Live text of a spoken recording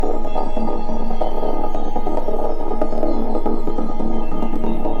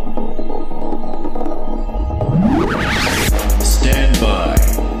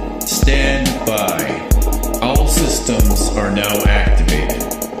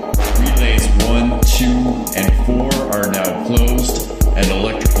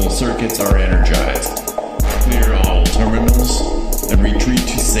circuits are energized. Clear all terminals and retreat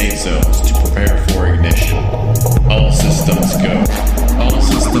to safe zones to prepare for ignition. All systems go. All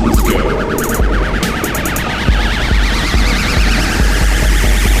systems go.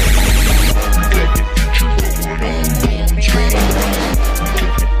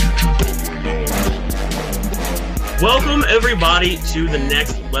 Welcome everybody to the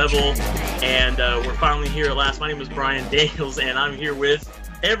next level, and we're finally here at last. My name is Brian Daniels, and I'm here with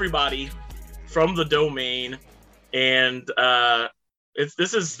everybody from the domain. And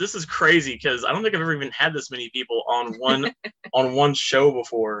this is crazy because I don't think I've ever even had this many people on one show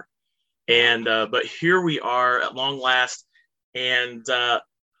before. And but here we are at long last, and I'm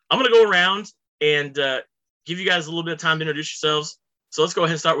gonna go around and give you guys a little bit of time to introduce yourselves. So let's go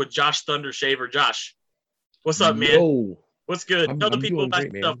ahead and start with Josh Thunder Shaver. Josh. What's up, man? Yo. What's good? Tell the people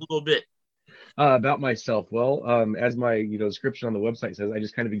about yourself a little bit. About myself. Well, as my description on the website says, I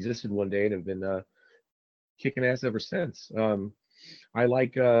just kind of existed one day and have been kicking ass ever since. I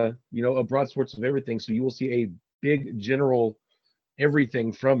like a broad sorts of everything, so you will see a big general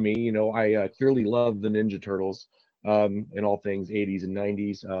everything from me. I clearly love the Ninja Turtles and all things 80s and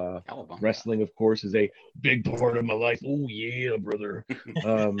 90s. Wrestling, of course, is a big part of my life. Oh yeah, brother.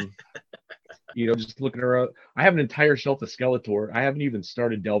 Just looking around. I have an entire shelf of Skeletor. I haven't even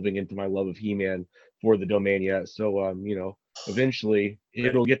started delving into my love of He-Man for the domain yet. So, eventually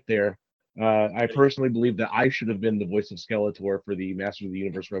it'll get there. I personally believe that I should have been the voice of Skeletor for the Masters of the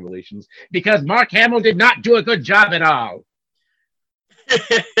Universe Revelations because Mark Hamill did not do a good job at all.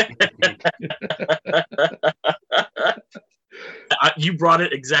 You brought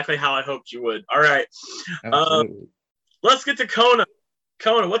it exactly how I hoped you would. All right. Let's get to Kona.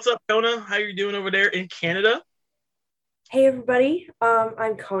 Kona, what's up, Kona? How you doing over there in Canada? Hey, everybody.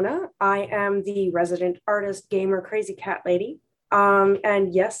 I'm Kona. I am the resident artist, gamer, crazy cat lady.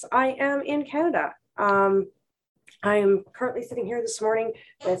 And yes, I am in Canada. I am currently sitting here this morning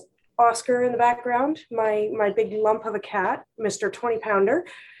with Oscar in the background, my big lump of a cat, Mr. 20-pounder.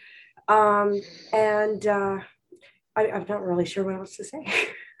 I'm not really sure what else to say.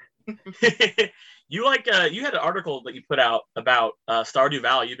 You had an article that you put out about Stardew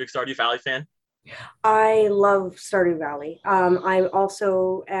Valley. You a big Stardew Valley fan? I love Stardew Valley. I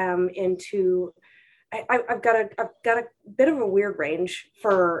also am into. I've got a bit of a weird range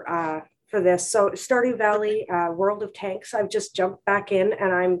for this. So Stardew Valley, World of Tanks. I've just jumped back in,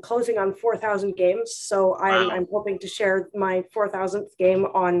 and I'm closing on 4,000 games. So I'm hoping to share my 4,000th game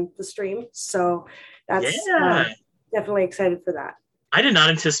on the stream. So that's definitely excited for that. I did not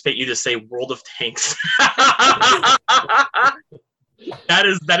anticipate you to say World of Tanks. That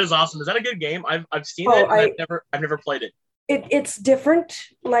is awesome. Is that a good game? I've seen it. I've never played it. It's different,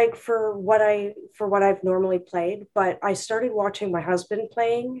 like for what I've normally played. But I started watching my husband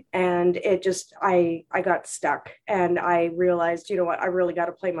playing, and it just I got stuck, and I realized, you know what, I really got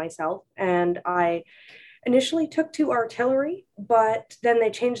to play myself. And I initially took to artillery, but then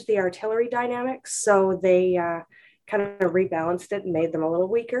they changed the artillery dynamics, so they kind of rebalanced it and made them a little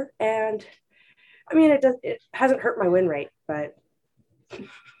weaker. And I mean, it hasn't hurt my win rate, but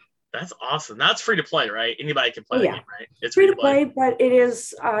that's awesome. That's free to play, right? Anybody can play the game, right? It's free to play, but it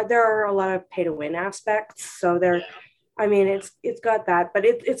is there are a lot of pay to win aspects. So I mean, it's got that, but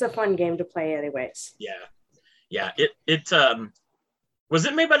it's a fun game to play anyways. Yeah. It was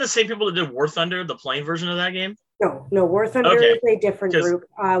it made by the same people that did War Thunder, the playing version of that game? No, War Thunder is a different group.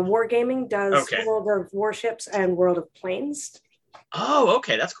 Wargaming does World of Warships and World of Planes. Oh,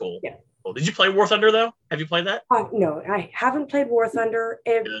 okay, that's cool. Yeah. Cool. Did you play War Thunder though? Have you played that? No, I haven't played War Thunder.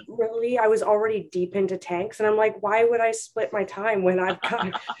 I was already deep into tanks, and I'm like, why would I split my time when I've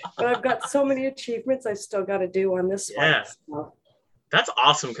got so many achievements I've still got to do on this one? So. That's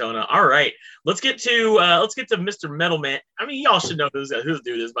awesome, Kona. All right, let's get to Mr. Metalman. I mean, y'all should know who's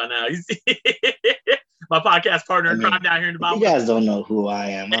dude is by now. He's my podcast partner, crime down here in the bottom. You guys don't know who I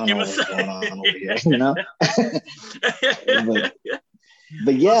am. I don't know what's going on over here,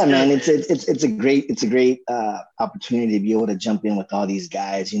 But yeah, man, it's a great opportunity to be able to jump in with all these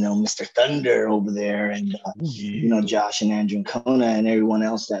guys. Mr. Thunder over there, and Josh and Andrew and Kona and everyone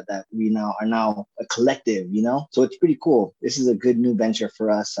else that we are now a collective. So it's pretty cool. This is a good new venture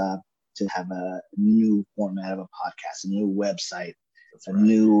for us to have a new format of a podcast, a new website,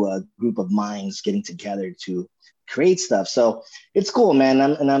 new group of minds getting together to create stuff. So it's cool, man.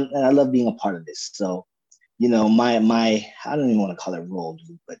 And I love being a part of this. So. My I don't even want to call it role,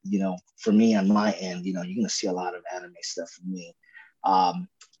 but for me on my end, you're gonna see a lot of anime stuff from me,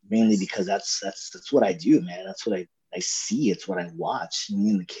 mainly because that's what I do, man. That's what I see. It's what I watch. Me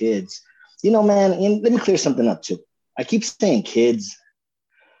and the kids, man. And let me clear something up too. I keep saying kids,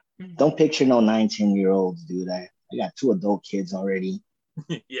 don't picture no 9-10-year-olds, dude. I got 2 adult kids already.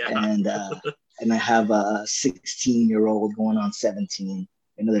 Yeah. And I have a 16-year-old going on 17,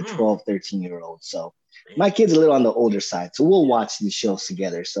 another 12, 13-year-old. So my kid's a little on the older side. So we'll watch these shows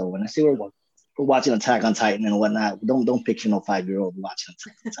together. So when I say we're watching Attack on Titan and whatnot, don't picture no 5-year-old watching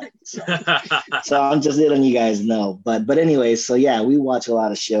Attack on Titan. So I'm just letting you guys know. But anyway, so yeah, we watch a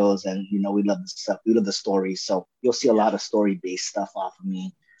lot of shows, and we love the stuff. We love the stories. So you'll see a lot of story-based stuff off of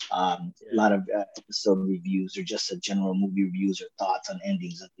me. A lot of episode reviews, or just a general movie reviews or thoughts on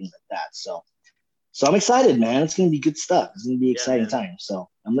endings and things like that. So I'm excited, man. It's gonna be good stuff. It's gonna be exciting time. So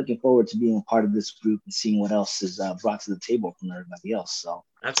I'm looking forward to being a part of this group and seeing what else is brought to the table from everybody else. So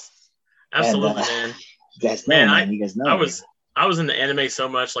that's absolutely, man. You guys know, man. You guys know. I was into anime so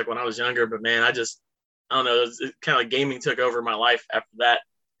much, like when I was younger, but man, I don't know. It kind of like gaming took over my life after that,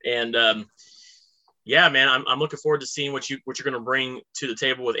 and yeah, man, I'm looking forward to seeing what you're going to bring to the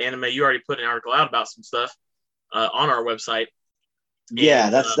table with anime. You already put an article out about some stuff on our website. Yeah,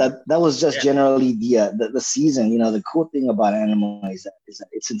 and, that was just generally the season. The cool thing about anime is that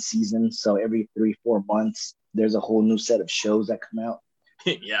it's in season. So every 3-4 months, there's a whole new set of shows that come out.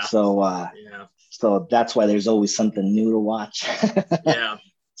 Yeah. So so that's why there's always something new to watch. Yeah.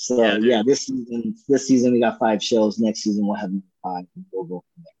 So this season we got 5 shows. Next season we'll have 5. We'll go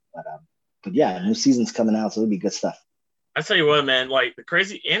from there. But yeah, new season's coming out, so it'll be good stuff. I tell you what, man, like the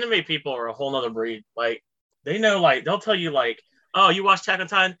crazy anime people are a whole nother breed. Like they know, like they'll tell you, like, oh, you watch Attack on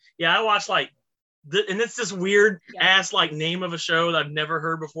Titan? Yeah, I watch and it's this weird ass like name of a show that I've never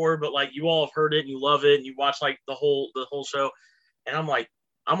heard before, but like you all have heard it and you love it and you watch like the whole show, and I'm like,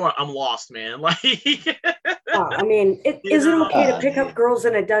 I'm lost, man. Like, I mean, is it okay to pick up girls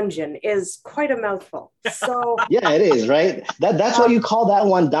in a dungeon is quite a mouthful. So yeah, it is, right? That's why you call that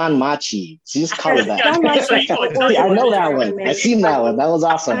one Don Machi. So you just call it that. Don Machi. I know that one. I seen that one. That was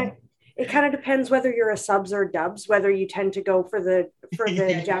awesome. It kind of depends whether you're a subs or dubs, whether you tend to go for the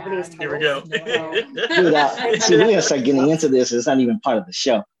Japanese titles. Here we go. Dude, see, we're gonna start getting into this. It's not even part of the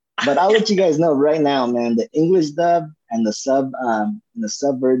show. But I'll let you guys know right now, man. The English dub and the sub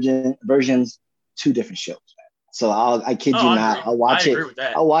versions, 2 different shows. Man. So I kid you not. I'll watch it.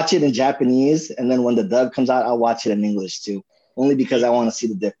 I'll watch it in Japanese, and then when the dub comes out, I'll watch it in English too, only because I want to see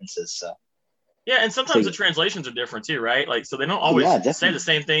the differences. So. Yeah, and sometimes the translations are different too, right? Like, so they don't always say the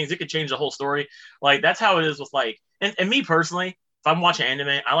same things. It could change the whole story. Like, that's how it is with like, and me personally, if I'm watching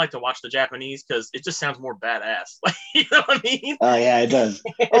anime, I like to watch the Japanese because it just sounds more badass. Like, you know what I mean? Oh yeah, it does.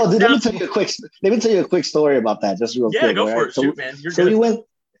 Oh, dude, let me tell you a quick story about that, just real quick. Yeah, go for it. Shoot, man. You're good.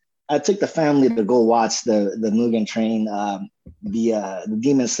 I took the family to go watch the Mugen Train, the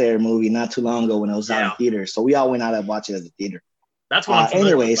Demon Slayer movie not too long ago when it was out in theaters. So we all went out and watched it at the theater. That's what I'm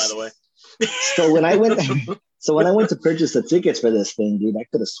familiar with, by the way. So when I went to purchase the tickets for this thing, dude, I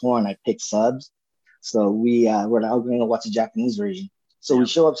could have sworn I picked subs. So we're now going to watch the Japanese version. So we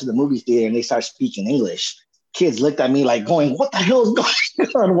show up to the movie theater and they start speaking English. Kids looked at me like going, "What the hell is going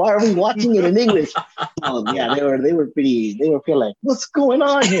on? Why are we watching it in English?" Yeah, they were pretty like, "What's going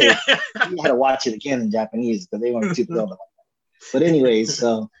on here?" We had to watch it again in Japanese because they weren't too thrilled about that. But anyways,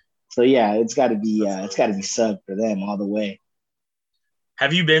 so yeah, it's got to be sub for them all the way.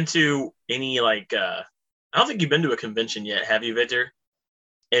 Have you been to any I don't think you've been to a convention yet, have you, Victor?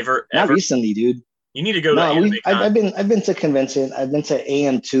 Ever? Not recently, dude. You need to go to AnimeCon. I've been to convention. I've been to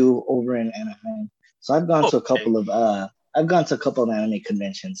AM2 over in Anaheim. So I've gone to a couple of anime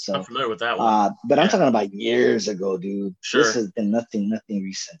conventions. So I'm familiar with that one. But I'm talking about years ago, dude. Sure. This has been nothing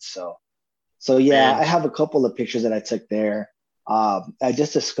recent. So yeah, I have a couple of pictures that I took there. I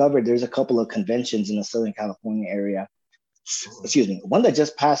just discovered there's a couple of conventions in the Southern California area. Excuse me, one that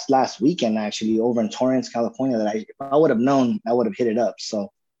just passed last weekend actually over in Torrance, California. That if I would have known, I would have hit it up.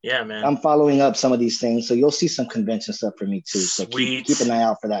 So yeah, man, I'm following up some of these things. So you'll see some convention stup for me too. So keep an eye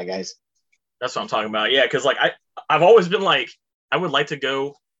out for that, guys. That's what I'm talking about. Yeah, because like I've always been like I would like to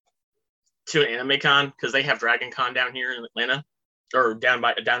go to an AnimeCon because they have Dragon Con down here in Atlanta or down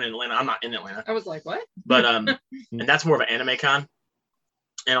in Atlanta. I'm not in Atlanta. I was like, what? But and that's more of an AnimeCon.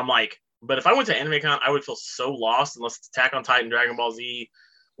 And I'm like, but if I went to AnimeCon, I would feel so lost unless it's Attack on Titan, Dragon Ball Z,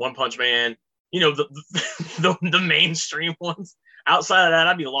 One Punch Man, the mainstream ones. Outside of that,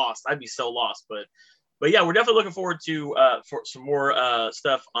 I'd be lost. I'd be so lost. But yeah, we're definitely looking forward to for some more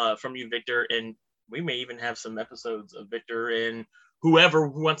stuff from you, Victor, and we may even have some episodes of Victor and whoever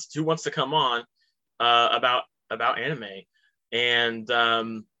who wants to come on about anime. And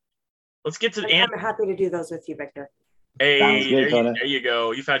let's get to the I'm happy to do those with you, Victor. Hey, there you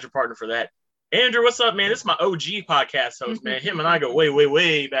go. You found your partner for that. Andrew, what's up, man? This is my OG podcast host, man. Him and I go way, way,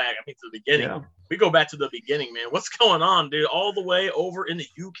 way back. I mean, to the beginning. Yeah. We go back to the beginning, man. What's going on, dude? All the way over in the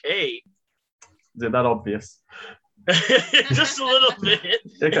UK. Is it that obvious? Just a little bit.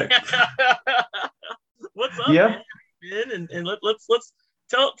 Okay. What's up, man? And let's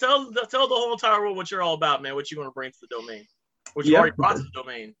tell the whole entire world what you're all about, man. What you want to bring to the domain. What you already brought to the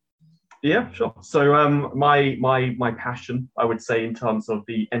domain. Yeah, sure. So my passion, I would say, in terms of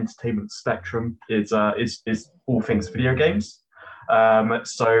the entertainment spectrum is all things video games.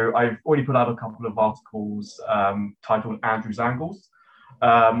 So I've already put out a couple of articles titled Andrew's Angles,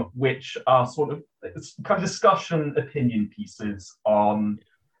 which are sort of kind of discussion opinion pieces on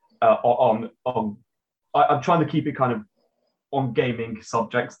I'm trying to keep it kind of on gaming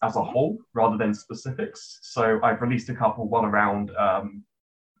subjects as a whole rather than specifics. So I've released a couple, one around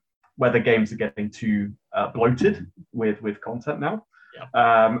whether games are getting too bloated with content now.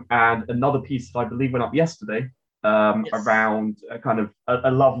 Yeah. And another piece that I believe went up yesterday around kind of a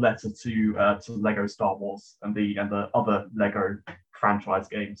love letter to Lego Star Wars and the other Lego franchise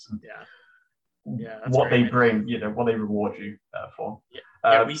games. And what they bring, what they reward you for.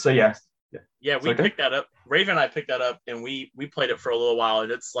 We picked that up. Raven and I picked that up, and we played it for a little while,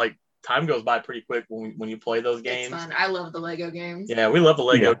 and it's like time goes by pretty quick when you play those games. It's fun. I love the Lego games. Yeah, we love the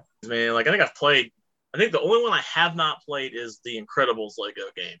Lego games, man. Like I think the only one I have not played is the Incredibles Lego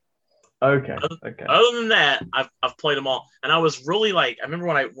game. Okay. Other than that, I've played them all, and I was really like, I remember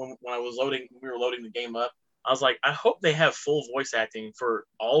when we were loading the game up, I was like, I hope they have full voice acting for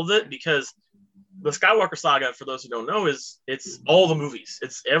all of it, because the Skywalker Saga, for those who don't know, it's all the movies.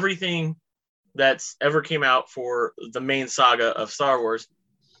 It's everything that's ever came out for the main saga of Star Wars.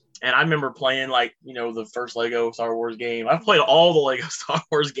 And I remember playing the first Lego Star Wars game. I've played all the Lego Star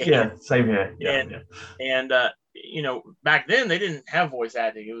Wars games. Yeah, same here. And back then they didn't have voice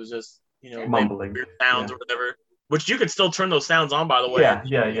acting. It was just, mumbling weird sounds or whatever, which you could still turn those sounds on, by the way.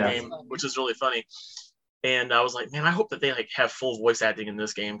 Game, which is really funny. And I was like, man, I hope that they have full voice acting in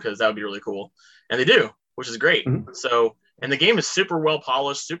this game, because that would be really cool. And they do, which is great. Mm-hmm. So, and the game is super well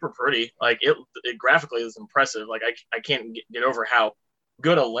polished, super pretty. Like it graphically is impressive. Like I can't get over how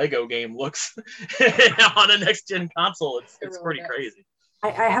good a Lego game looks on a next gen console. It's pretty crazy. I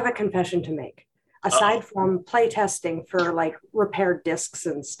have a confession to make. Aside from play testing for like repaired discs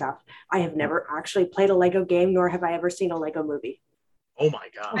and stuff, I have never actually played a Lego game, nor have I ever seen a Lego movie. Oh my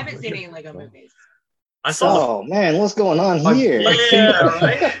God. I haven't seen any Lego movies. Man, what's going on here? Yeah,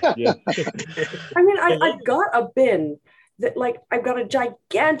 right? Yeah. I mean, I've got a bin that, like, I've got a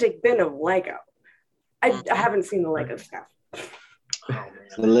gigantic bin of Lego. I haven't seen the Lego stuff.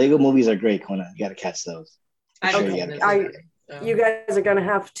 The Lego movies are great, Conan. You got to catch those. You guys are gonna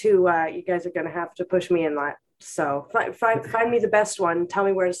have to push me in that. So find me the best one. Tell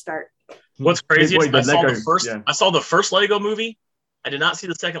me where to start. What's crazy is I saw the first Lego movie. I did not see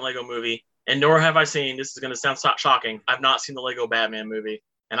the second Lego movie, and nor have I seen. This is gonna sound shocking. I've not seen the Lego Batman movie,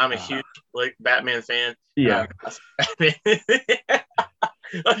 and I'm a huge Batman fan. Yeah.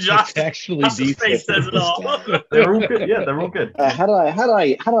 Josh actually face says it all. They're all good. Yeah, they're all good. How do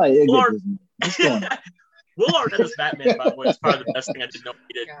I What's going on? Will Arnett's Batman, by the way, is probably the best thing I didn't know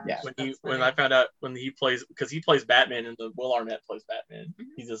he did. When I found out when he plays, because he plays Batman and the Will Arnett plays Batman.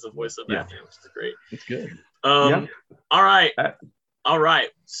 He does the voice of Batman, which is great. It's good. All right.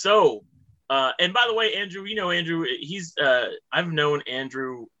 So, and by the way, Andrew, Andrew, he's I've known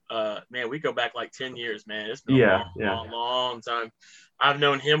Andrew. Man, we go back like 10 years, man. It's been a long time. I've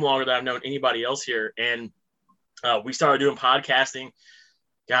known him longer than I've known anybody else here, and we started doing podcasting.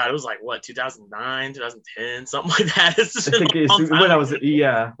 God, it was like what, 2009, 2010, something like that. When I was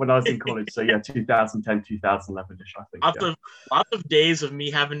in college. So 2010, 2011ish, I think. Lots of days of me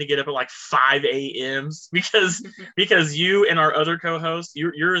having to get up at like 5 a.m.s because you and our other co-host,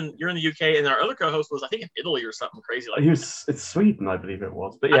 you're in the UK, and our other co-host was, I think, in Italy or something crazy like that. It's Sweden, I believe it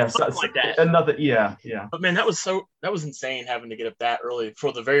was. But yes, something like that. Yeah. But man, that was insane having to get up that early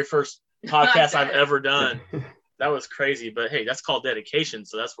for the very first podcast I've ever done. That was crazy, but hey, that's called dedication,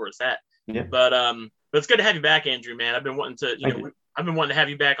 so that's where it's at. Yeah. But it's good to have you back, Andrew, man. I've been wanting to, I've been wanting to have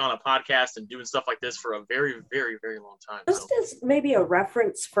you back on a podcast and doing stuff like this for a very, very, very long time. Just as maybe a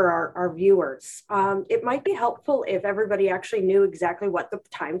reference for our viewers, it might be helpful if everybody actually knew exactly what the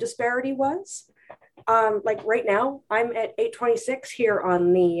time disparity was. Like right now, I'm at 8:26 here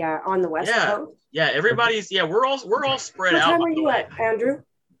on the West Coast. Yeah, everybody's we're all spread out. What time are you at, Andrew?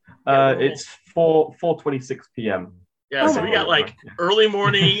 It's 4:26 p.m. Yeah, so we got like early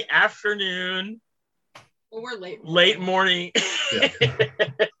morning, afternoon. Well, we're late. Late morning. Yeah.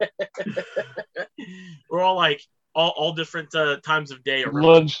 We're all like all different times of day.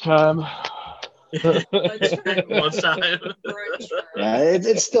 Lunchtime. Lunchtime. Yeah,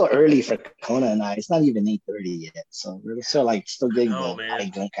 it's still early for Kona and I. It's not even 8:30 yet, so we're still getting Oh, the man. body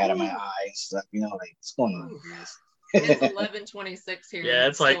gunk out of my eyes. Stuff, like what's going on, guys? It's 11:26 here. Yeah,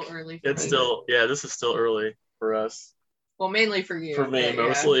 it's like still early. it's me. still this is still early for us. well, mainly for you. For me but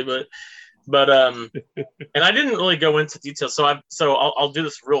mostly, but and I didn't really go into details, so I'll do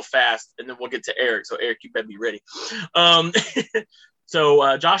this real fast, and then we'll get to Eric. So Eric, you better be ready.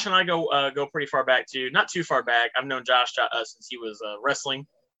 So Josh and I go pretty far back too, not too far back. I've known Josh since he was wrestling.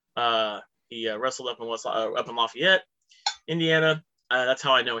 He wrestled up in Lafayette, Indiana. That's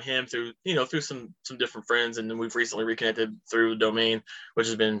how I know him through some different friends, and then we've recently reconnected through the Domain, which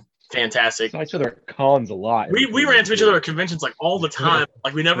has been fantastic. Saw each other at cons a lot. We ran into each other at conventions like all the time.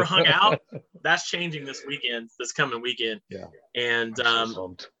 Like we never hung out. That's changing this coming weekend. Yeah. And I'm so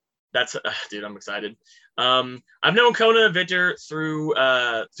pumped. that's dude, I'm excited. I've known Kona and Victor through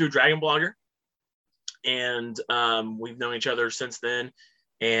Dragon Blogger, and we've known each other since then.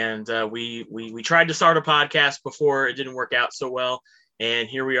 And we tried to start a podcast before it didn't work out so well, and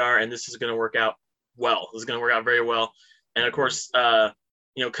here we are. And this is going to work out well. This is going to work out very well. And of course, Kona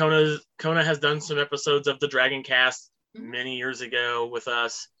has done some episodes of the Dragon Cast many years ago with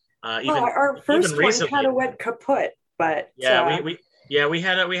us. Our first one kind of went kaput, but yeah, we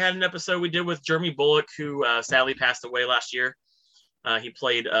had an episode we did with Jeremy Bullock, who sadly passed away last year. He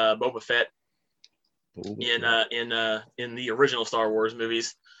played Boba Fett in the original Star Wars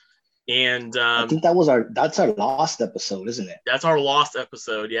movies, and I think that's our lost episode, isn't it? That's our lost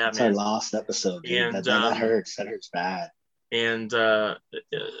episode. Yeah, that's man. our lost episode. Dude. And that hurts. That hurts bad. And I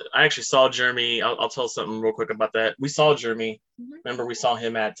actually saw Jeremy. I'll tell something real quick about that. We saw Jeremy. Remember, we saw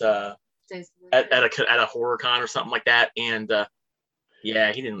him at a horror con or something like that. And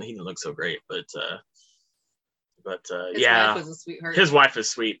yeah, he didn't look so great, but his yeah, wife was a sweetheart. His wife is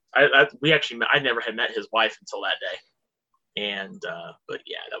sweet. I never had met his wife until that day. And but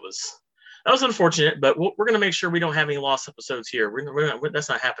yeah, that was unfortunate. But we're gonna make sure we don't have any lost episodes here. That's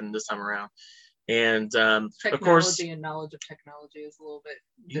not happening this time around. And of course, and knowledge of technology is a little bit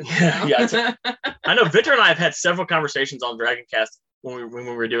yeah. I know Victor and I have had several conversations on Dragoncast when we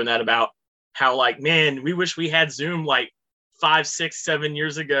were doing that about how, like, man, we wish we had Zoom like 5, 6, 7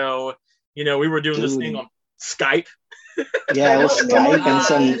 years ago. We were doing this thing on Skype. Yeah, it was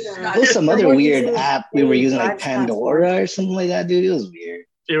Skype and some other weird app we were using, like Pandora or something like that, dude. It was weird.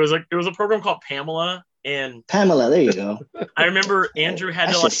 It was a program called Pamela. And Pamela, there you go. I remember Andrew had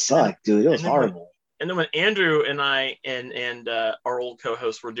that to sucked, dude. It was horrible. And then when Andrew and I and our old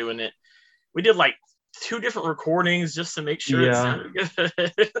co-host were doing it, we did like 2 different recordings just to make sure it sounded good. I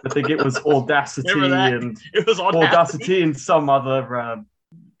think it was Audacity and it was Audacity and some other.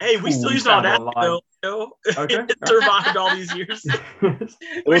 Hey, we still use Audacity though. Okay. It survived all these years.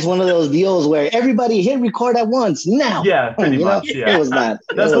 It was one of those deals where everybody hit record at once now. Yeah, pretty much. Yeah. It was not.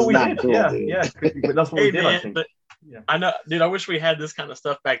 That's what we did. Cool, yeah. That's what we did. Man, I think. But I know, dude. I wish we had this kind of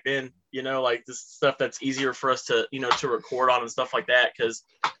stuff back then. Like this stuff that's easier for us to to record on and stuff like that. Because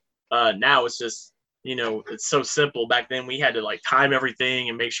now it's just it's so simple. Back then we had to like time everything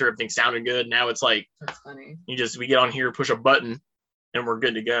and make sure everything sounded good. Now it's like that's funny. We get on here, push a button, and we're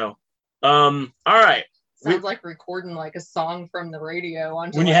good to go. All right. Sounds like recording like a song from the radio on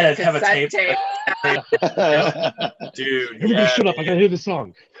when you had to have a tape. Dude, everybody shut up! I gotta hear the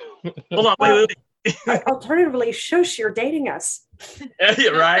song. Hold on, wait. Alternatively, shush, you're dating us.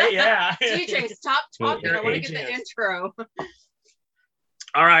 Right? Yeah. DJ, stop talking. I want to get the intro.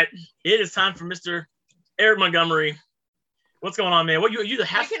 All right, it is time for Mr. Eric Montgomery. What's going on, man? What you the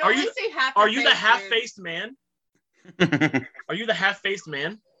half? Are you the half-faced man? Are you the half-faced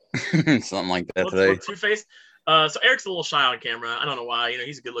man? Something like that today. Two-faced. So Eric's a little shy on camera. I don't know why.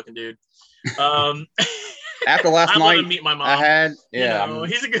 He's a good-looking dude. After last night, him meet my mom. I had,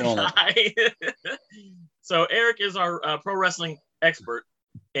 he's a good guy. So Eric is our pro wrestling expert,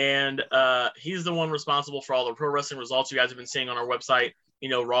 and he's the one responsible for all the pro wrestling results you guys have been seeing on our website.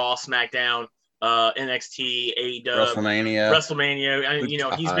 Raw, SmackDown, NXT, AEW,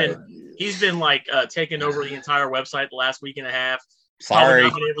 WrestleMania. He's been like taking over the entire website the last week and a half. Sorry,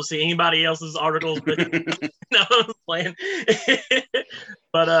 not been able to see anybody else's articles. But no, I'm playing.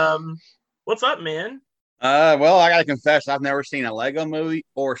 But what's up, man? Well, I gotta confess, I've never seen a Lego movie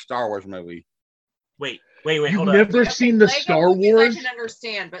or Star Wars movie. Wait, hold You've up. never seen the Lego Star movies Wars? I can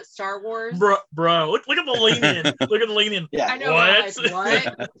understand, but Star Wars, bro, look at the lean in. Look at the lean in. Yeah. I know. What?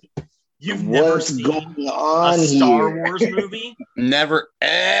 You've never seen a Star Wars movie? Never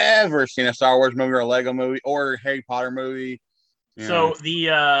ever seen a Star Wars movie or a Lego movie or a Harry Potter movie. You So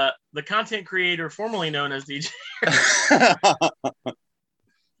the content creator formerly known as DJ.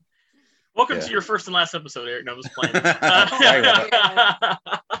 Welcome to your first and last episode, Eric. No, I'm just playing.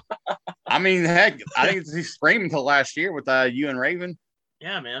 I mean, heck, I think he's streaming until last year with you and Raven.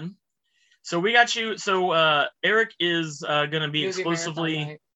 Yeah, man. So we got you. So Eric is going to be Movie exclusively. marathon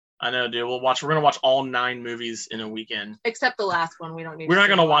night. I know, dude. We're going to watch all 9 movies in a weekend. Except the last one. We don't need. We're not see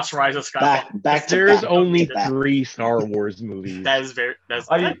going to the watch last Rise one. of Skywalker. Back to There's back. only Back. 3 Star Wars movies. That is very. That's.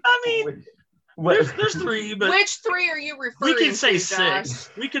 Are I you- mean, there's 3, but Which 3 are you referring we to? could say Josh? 6.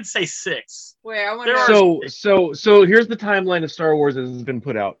 We could say 6. Wait, I want There to. are- So here's the timeline of Star Wars as it's been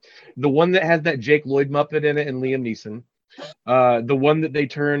put out. The one that has that Jake Lloyd Muppet in it and Liam Neeson. The one that they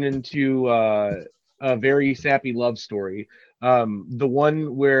turn into a very sappy love story. The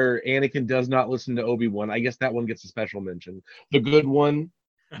one where Anakin does not listen to Obi-Wan. I guess that one gets a special mention. The good one,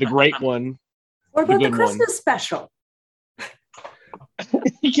 the great one. What about the good one. Christmas special?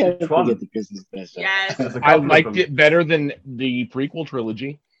 You can't Which one? forget the Christmas special. Yes. There's a I couple of liked them. it better than the prequel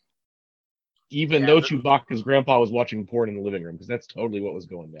trilogy. Even Yeah, though but- Chewbacca's grandpa was watching porn in the living room, because that's totally what was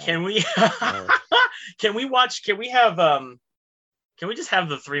going down. Can we? Can we watch? Can we have? Can we just have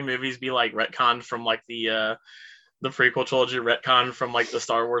the 3 movies be like retconned from like the prequel trilogy, retconned from like the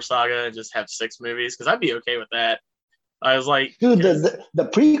Star Wars saga, and just have 6 movies? Because I'd be okay with that. I was like, Dude, the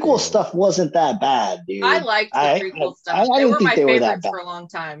prequel stuff wasn't that bad, dude. I liked the prequel stuff. I they didn't were think my they were that favorites bad. for a long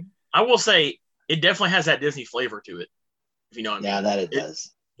time. I will say it definitely has that Disney flavor to it. If you know what I mean. Yeah, that it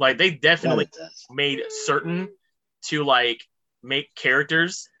does. Like they That definitely it does. made certain to like make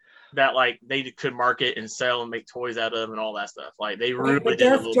characters that like they could market and sell and make toys out of and all that stuff. Like they really But did a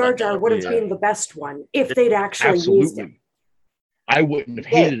Darth little Jar bit Jar better. would have Yeah. been the best one if they'd actually used him. Absolutely. I wouldn't have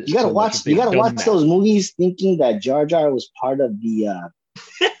Yeah, hated it. you gotta so much watch. if You they'd gotta done watch that. those movies thinking that Jar Jar was part of the.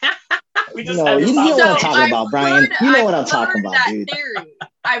 We You just know, had you this know what I'm conversation. talking about, Brian. You know what I'm I've talking heard about, that dude. Theory.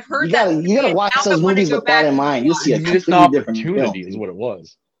 I've heard You gotta, that. you gotta watch Now those I wanna movies go with back that in and mind. You'll see a Missed completely different film. opportunity is what it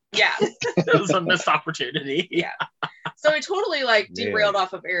was. Yeah. It was a missed opportunity. Yeah. So it totally like Yeah. derailed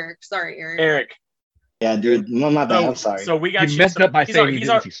off of Eric. Sorry, Eric. Eric. Yeah, dude. My bad. I'm sorry. So we got He you. messed So up by he's saying our- he he's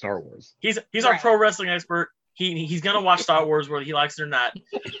didn't our- see Star Wars. He's our Right. pro wrestling expert. He's gonna watch Star Wars whether he likes it or not.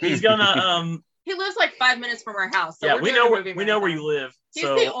 He's gonna He lives like 5 minutes from our house. So yeah, we're we doing know a where movie we know where marathon. you live. He's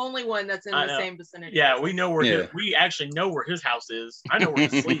So the only one that's in I the know. same vicinity. yeah, we know where Yeah. we actually know where his house is. I know where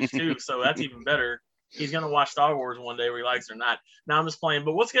he sleeps too, so that's even better. He's gonna watch Star Wars one day whether he likes it or not. Now I'm just playing,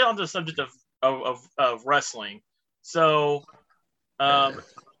 but let's get on to the subject of wrestling. So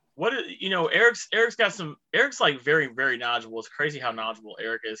what is, Eric's got some. Eric's like very, very knowledgeable. It's crazy how knowledgeable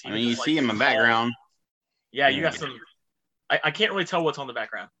Eric is. He I was mean, you just, see like, in my background, Yeah, you got Yeah. some. I can't really tell what's on the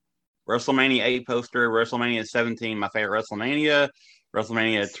background. WrestleMania 8 poster, WrestleMania 17, my favorite WrestleMania,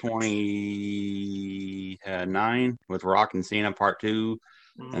 WrestleMania 29 with Rock and Cena Part 2,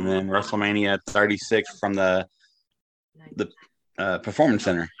 and then WrestleMania 36 from the Performance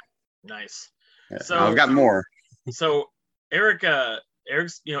Center. Nice. Yeah, So- I've got more. So Eric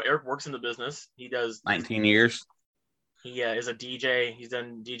works in the business. He does 19 years. He is a DJ. He's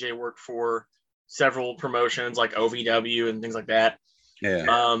done DJ work for several promotions like OVW and things like that.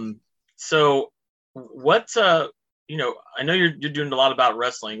 Yeah. So what I know you're doing a lot about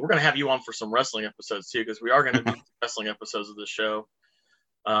wrestling. We're gonna have you on for some wrestling episodes too, because we are gonna do wrestling episodes of the show.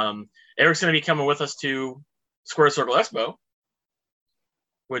 Eric's gonna be coming with us to Square Circle Expo,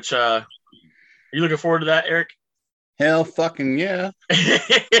 which are you looking forward to that, Eric? Hell fucking yeah.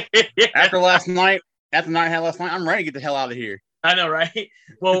 After last night, after the night I had last night, I'm ready to get the hell out of here. I know, right?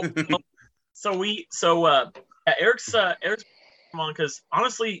 Well, Eric's come on, because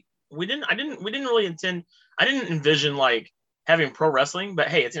honestly, we didn't envision like having pro wrestling, but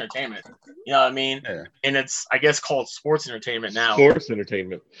hey, it's entertainment. You know what I mean? Yeah. And it's, I guess, called sports entertainment now. Sports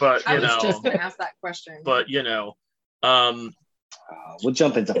entertainment. But I you was know, just gonna ask that question. but you know, um, We'll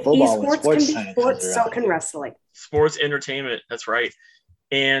jump into If football when esports sports can time be sports, comes so around. can wrestling. sports entertainment. That's right.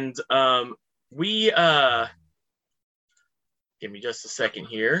 And we give me just a second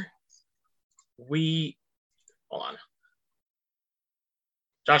here. Hold on.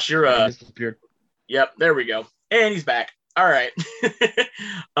 Josh, you're Disappeared. Yep, there we go. And he's back. All right.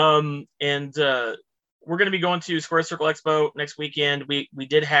 We're going to be going to Square Circle Expo next weekend. We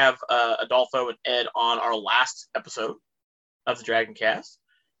did have Adolfo and Ed on our last episode of the Dragon Cast.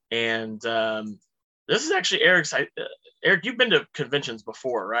 And this is actually Eric's. Eric, you've been to conventions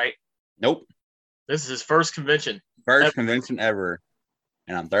before, right? Nope. This is his first convention. First convention ever.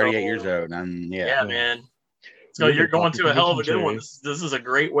 And I'm 38 years old. And Yeah, man. So you're going to a hell of a good one. This is a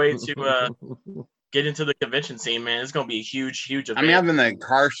great way to get into the convention scene, man. It's going to be a huge, huge event. I mean, I've been to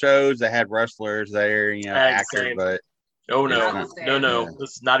car shows that had wrestlers there, Same. actors, but Oh Yeah. no.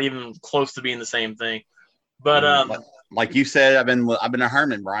 It's not even close to being the same thing. But like you said, I've been a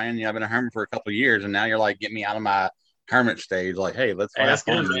hermit, Brian. I've been a hermit for a couple of years, and now you're like, get me out of my hermit stage. Like, hey, that's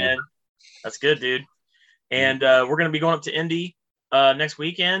good, man. That's good, dude. And we're gonna be going up to Indy next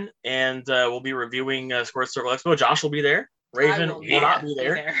weekend, and we'll be reviewing Square Circle Expo. Josh will be there. Raven will not be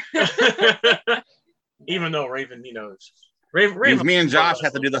there. Even though Raven, Raven me and Josh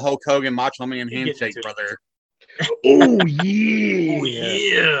have to do the Hulk Hogan Macho Man handshake, brother. Oh yeah! Oh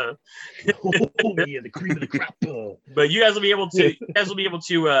yeah! Oh yeah! The cream of the crop. But you guys will be able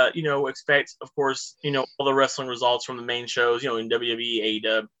to, expect, of course, all the wrestling results from the main shows, in WWE,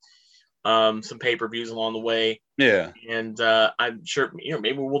 AEW, some pay-per-views along the way. Yeah. And I'm sure,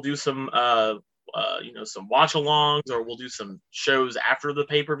 maybe we'll do some, some watch-alongs, or we'll do some shows after the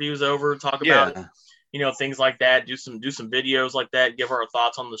pay-per-view's over, talk about, things like that. Do some videos like that. Give our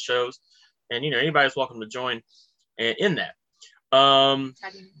thoughts on the shows, and anybody's welcome to join in that.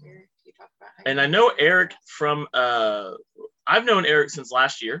 And I know Eric from I've known Eric since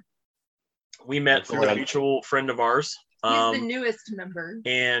last year. We met through a mutual friend of ours. He's the newest member.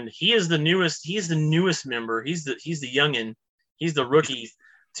 And he is the newest. He's the newest member. He's the youngin. He's the rookie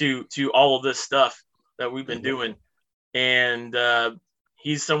to all of this stuff that we've been doing. And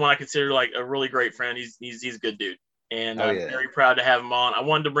he's someone I consider like a really great friend. He's a good dude. And I'm very proud to have him on. I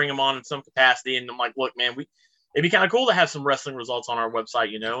wanted to bring him on in some capacity, and I'm like, look, man, it'd be kind of cool to have some wrestling results on our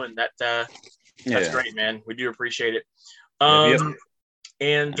website, and that's great, man. We do appreciate it.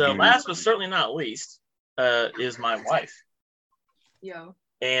 And last but certainly not least is my wife. Yo.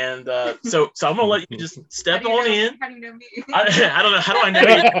 And so I'm gonna let you just step on in. How do you know me? I don't know. How do I know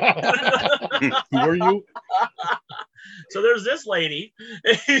you? Who are you? So there's this lady.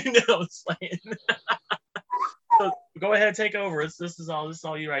 So go ahead, take over. This is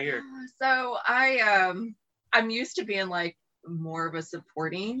all you right here. So I'm used to being like more of a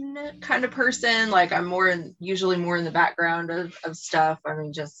supporting kind of person. Like I'm usually more in the background of stuff. I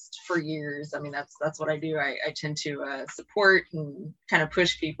mean, just for years. I mean, that's what I do. I tend to support and kind of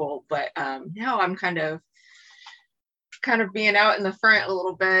push people. But now I'm kind of being out in the front a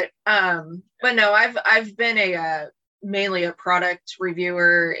little bit. But no, I've been mainly a product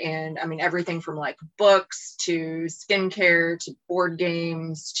reviewer, and I mean everything from like books to skincare to board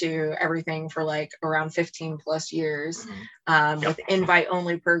games to everything for like around 15 plus years, with invite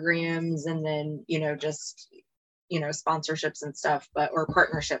only programs, and then just sponsorships and stuff, or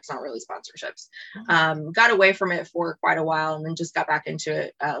partnerships, not really sponsorships. Got away from it for quite a while, and then just got back into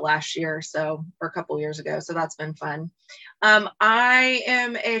it last year, or a couple years ago. So that's been fun. I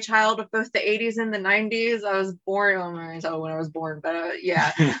am a child of both the 80s and the 90s. I was born, I don't know when I was born, but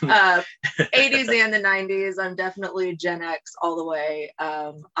 80s and the 90s. I'm definitely Gen X all the way.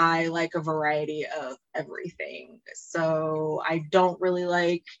 I like a variety of everything. So I don't really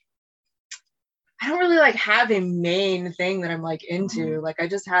like have a main thing that I'm like into. Like I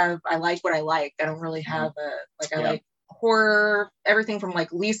like what I like. I don't really have I like horror, everything from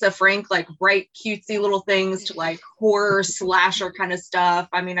like Lisa Frank, like bright, cutesy little things, to like horror slasher kind of stuff.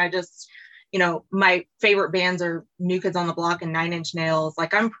 I mean, I just, my favorite bands are New Kids on the Block and Nine Inch Nails.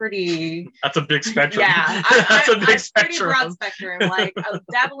 Like I'm pretty. That's a big spectrum. Yeah, that's a big spectrum. Pretty broad spectrum. Like I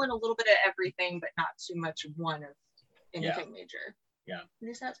dabble in a little bit of everything, but not too much of one of anything major. Yeah.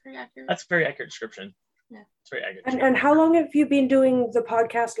 That's pretty accurate. That's a very accurate description. Yeah. It's very accurate. And how long have you been doing the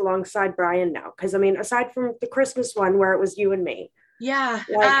podcast alongside Brian now? Because I mean, aside from the Christmas one where it was you and me. Yeah.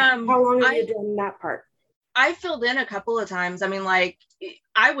 How long have you done that part? I filled in a couple of times. I mean, like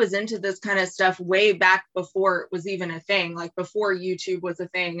I was into this kind of stuff way back before it was even a thing, like before YouTube was a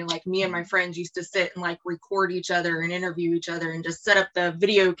thing. And like me and my friends used to sit and like record each other and interview each other and just set up the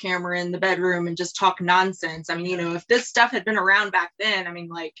video camera in the bedroom and just talk nonsense. I mean, if this stuff had been around back then, I mean,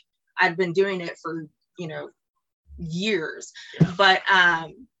 like I'd been doing it for, years. But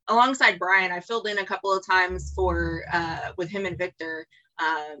alongside Brian, I filled in a couple of times for with him and Victor.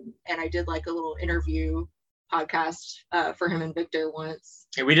 And I did like a little interview podcast for him and Victor once.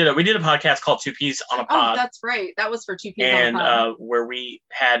 Yeah, we did a podcast called Two Peas on a Pod. Oh, that's right. That was for Two Peas on a Pod. And where we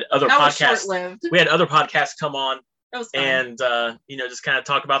had other podcasts. We had other podcasts come on. That was fun. And just kind of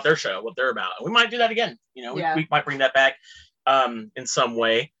talk about their show, what they're about. And we might do that again. We might bring that back in some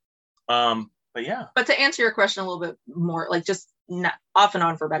way. But yeah. But to answer your question a little bit more, like just off and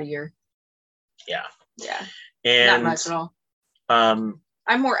on for about a year. Yeah. Yeah. And not much at all.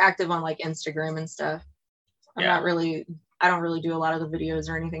 I'm more active on like Instagram and stuff. I don't really do a lot of the videos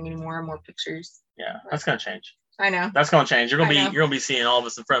or anything anymore. I'm more pictures. Yeah, that's gonna change. I know. That's gonna change. You're gonna be seeing all of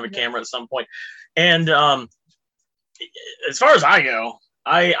us in front of a camera at some point. And as far as I go,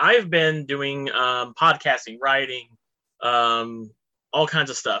 I've been doing podcasting, writing, all kinds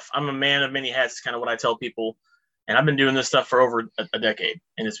of stuff. I'm a man of many hats, is kind of what I tell people. And I've been doing this stuff for over a decade,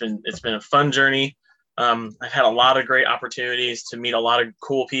 and it's been a fun journey. I've had a lot of great opportunities to meet a lot of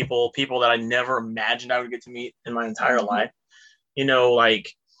cool people that I never imagined I would get to meet in my entire life. You know,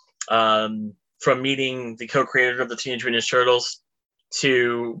 like from meeting the co-creator of the Teenage Mutant Ninja Turtles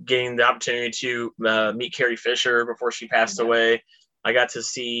to getting the opportunity to meet Carrie Fisher before she passed away. I got to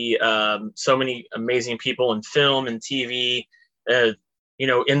see so many amazing people in film and TV, you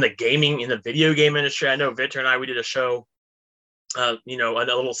know, in the video game industry. I know Victor and I, we did a show, you know, a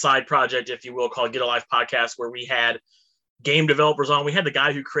little side project, if you will, called Get a Life Podcast, where we had game developers on. We had the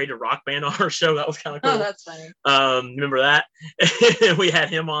guy who created Rock Band on our show. That was kind of cool. Oh, that's funny. Remember that? We had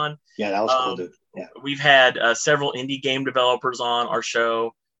him on. Yeah, that was cool, dude. Yeah. We've had several indie game developers on our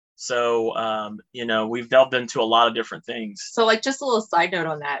show. So, you know, we've delved into a lot of different things. So, like, just a little side note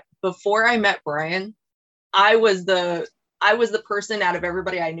on that. Before I met Brian, I was the person out of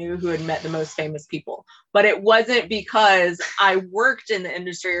everybody I knew who had met the most famous people. But it wasn't because I worked in the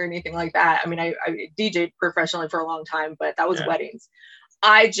industry or anything like that. I mean, I DJed professionally for a long time, but that was weddings.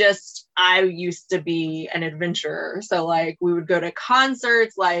 I used to be an adventurer. So, like, we would go to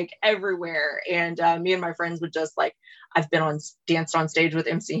concerts, like, everywhere. And me and my friends would just, like, I've danced on stage with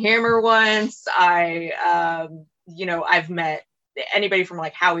MC Hammer once. You know, I've met anybody from,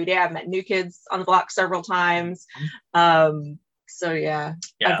 like, Howie Day. I've met New Kids on the Block several times. So yeah,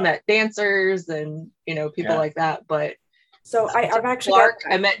 I've met dancers and, you know, people like that. But so I've actually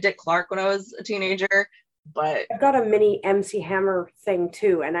I met Dick Clark when I was a teenager. But I've got a mini MC Hammer thing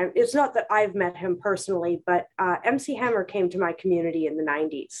too, and it's not that I've met him personally, but MC Hammer came to my community in the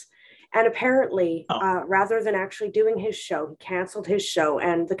 90s, and apparently rather than actually doing his show, he canceled his show,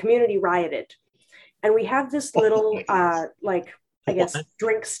 and the community rioted. And we have this little like, I guess,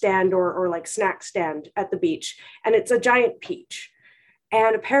 drink stand or like snack stand at the beach, and it's a giant peach,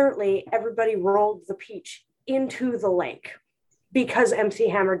 and apparently everybody rolled the peach into the lake because MC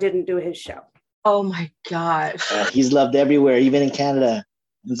Hammer didn't do his show. Oh my gosh. He's loved everywhere, even in Canada.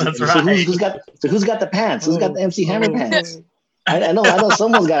 That's so right. Who's got the pants? Who's got the MC Hammer pants? I know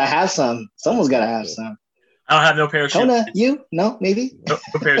someone's gotta have some. Someone's gotta have some. I don't have no parachute. Kona, you? No, maybe? No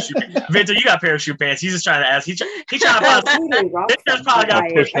parachute pants. Victor, you got parachute pants. He's just trying to ask. He's trying to find Victor's probably got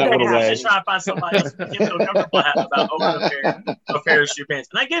push that one away. He's trying to find somebody else to feel comfortable about opening a parachute pants.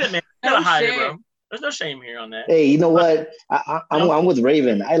 And I get it, man. You gotta hide it, bro. There's no shame here on that. Hey, you know what? I'm with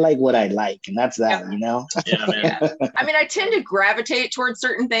Raven. I like what I like, and that's that, you know? Yeah, man. I mean, I tend to gravitate towards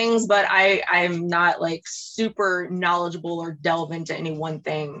certain things, but I'm not, like, super knowledgeable or delve into any one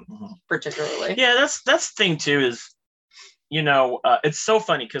thing particularly. Yeah, that's the thing, too, is, you know, it's so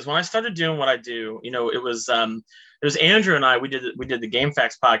funny because when I started doing what I do, you know, it was Andrew and I, we did the Game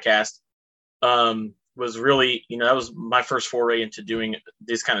Facts podcast, was really, you know, that was my first foray into doing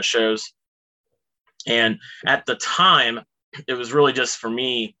these kind of shows. And at the time, it was really just for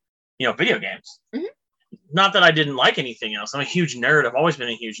me, you know, video games. Mm-hmm. Not that I didn't like anything else. I'm a huge nerd. I've always been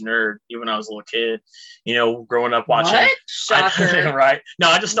a huge nerd, even when I was a little kid. You know, growing up watching. What? Shocker. Right? No,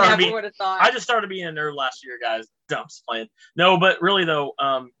 I just started being. I just started being a nerd last year, guys. Dumps playing. No, but really though,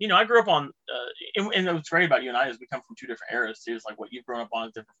 you know, I grew up on. And what's great about you and I is we come from two different eras too. It's like what you've grown up on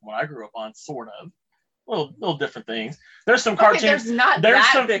is different from what I grew up on, sort of. Little different things. There's some cartoons. There's not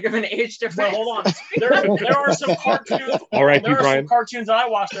that big of an age difference. Well, hold on. There are some cartoons. All right, there are Brian. some cartoons that I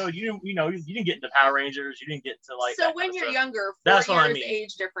watched though. You didn't get into Power Rangers. You didn't get to like. So when you're younger, 4 that's what years I mean.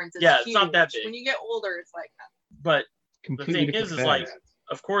 Age difference is it's huge. not that big. When you get older, it's like that. But Completely the thing is like,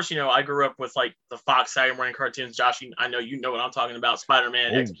 of course, you know, I grew up with like the Fox Saturday morning cartoons. Josh, I know you know what I'm talking about.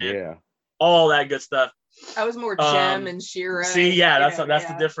 Spider-Man, X-Men, yeah, all that good stuff. I was more Jem and She-Ra. See, that's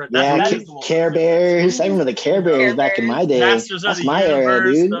the different. Care Bears. I remember the Care Bears back in my day. Masters that's of the my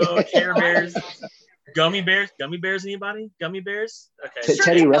universe, era, dude. Though, Care Bears. Gummy Bears. Anybody? Gummy Bears. Okay.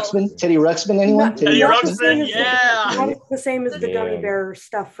 Teddy Ruxpin. Anyone? Teddy Ruxpin. Yeah. Not the same as the gummy bear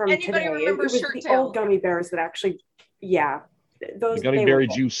stuff from Anybody today. Remember it was the old gummy bears that actually, those the gummy berry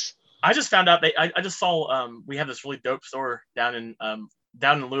juice. I just found out I just saw we have this really dope store down in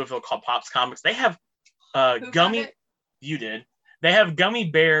Louisville called Pops Comics. They have gummy. You did. They have gummy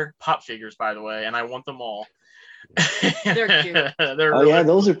bear pop figures, by the way, and I want them all. They're cute. Yeah,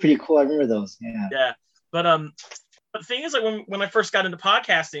 those are pretty cool. I remember those. Yeah. But the thing is, like when I first got into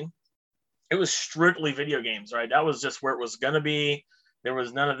podcasting, it was strictly video games, right? That was just where it was gonna be. There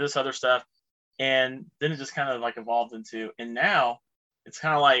was none of this other stuff, and then it just kind of like evolved into. And now it's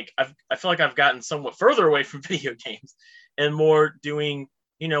kind of like I feel like I've gotten somewhat further away from video games and more doing,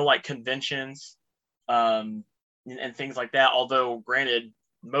 you know, like conventions. And things like that. Although, granted,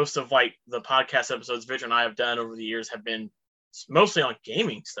 most of like the podcast episodes Victor and I have done over the years have been mostly on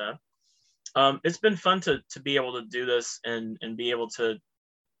gaming stuff. It's been fun to be able to do this and be able to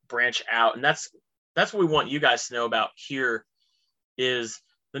branch out. And that's what we want you guys to know about here is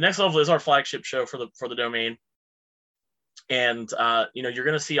the Next Level is our flagship show for the domain. And, you're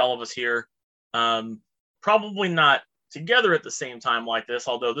going to see all of us here, probably not together at the same time like this,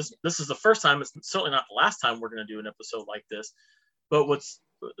 although this is the first time. It's certainly not the last time we're going to do an episode like this. But what's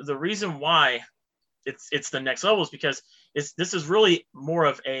the reason why it's the Next Level is because this is really more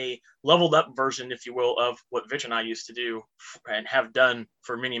of a leveled up version, if you will, of what Victor and I used to do and have done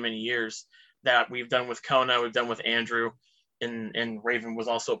for many, many years, that we've done with Kona, we've done with Andrew, and Raven was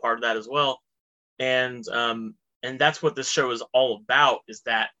also a part of that as well. And that's what this show is all about, is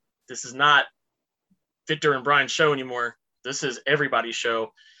that this is not Victor and Brian's show anymore. This is everybody's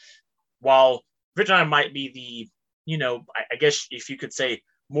show. While Victor and I might be the, I guess if you could say,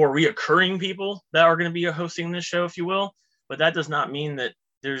 more reoccurring people that are going to be hosting this show, if you will, but that does not mean that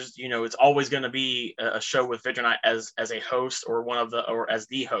there's, it's always going to be a show with Victor and I as a host or as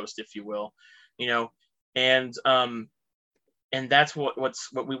the host, if you will, and that's what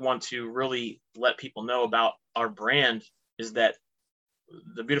we want to really let people know about our brand, is that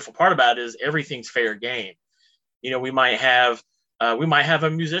the beautiful part about it is everything's fair game. We might have a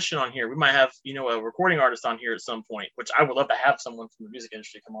musician on here. We might have, a recording artist on here at some point, which I would love to have someone from the music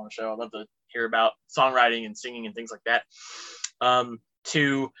industry come on the show. I'd love to hear about songwriting and singing and things like that.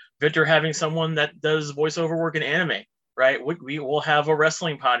 To Victor having someone that does voiceover work in anime, right? We will have a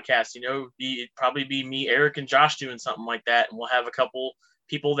wrestling podcast, probably be me, Eric, and Josh doing something like that. And we'll have a couple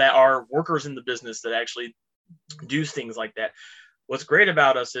people that are workers in the business that actually do things like that. What's great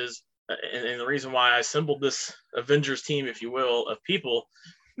about us is, and the reason why I assembled this Avengers team, if you will, of people,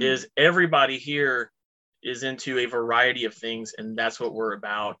 is everybody here is into a variety of things. And that's what we're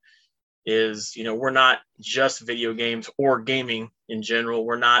about is, we're not just video games or gaming in general.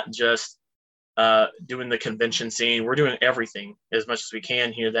 We're not just doing the convention scene. We're doing everything as much as we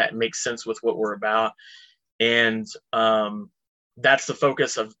can here that makes sense with what we're about. And that's the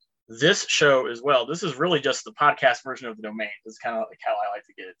focus of this show as well. This is really just the podcast version of the domain. This is kind of like how I like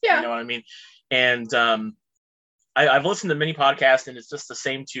to get it. Yeah. You know what I mean? And I've listened to many podcasts and it's just the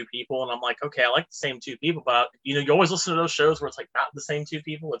same two people. And I'm like, okay, I like the same two people, but you always listen to those shows where it's like not the same two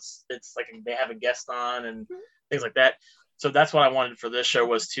people. It's like they have a guest on and things like that. So that's what I wanted for this show,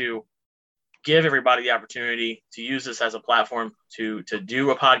 was to give everybody the opportunity to use this as a platform to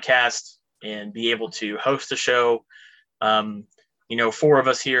do a podcast and be able to host a show. 4 of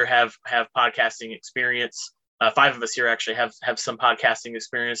us here have podcasting experience. 5 of us here actually have some podcasting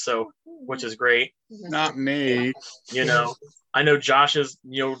experience, so which is great. Not me. I know Josh is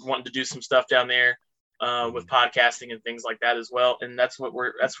wanting to do some stuff down there with podcasting and things like that as well, and that's what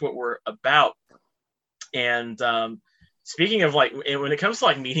we're about. And speaking of when it comes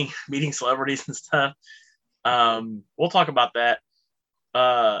to meeting celebrities and stuff, we'll talk about that.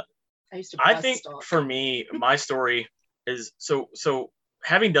 I think for me, my story is so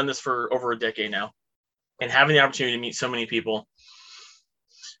having done this for over a decade now and having the opportunity to meet so many people,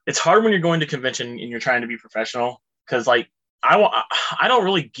 it's hard when you're going to convention and you're trying to be professional, because I don't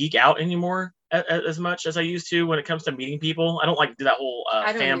really geek out anymore as much as I used to when it comes to meeting people. I don't like to do that whole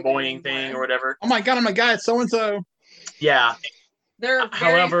fanboying thing or whatever. Oh my god, it's so-and-so. Yeah. There are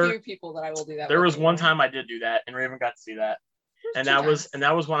very few people that I will do that. There was one time I did do that and Raven got to see that. And that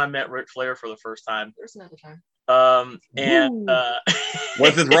was when I met Ric Flair for the first time. There's another time.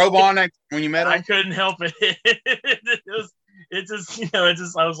 Was his robe on when you met him? I couldn't help it.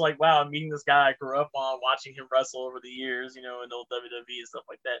 I was like, wow, I'm meeting this guy I grew up on, watching him wrestle over the years, in old WWE and stuff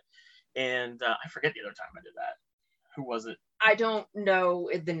like that. And I forget the other time I did that. Who was it? I don't know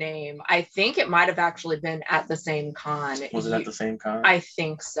the name. I think it might have actually been at the same con. Was it at the same con? I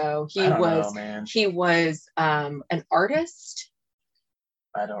think so. He was an artist.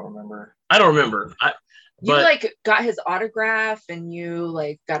 I don't remember. You got his autograph and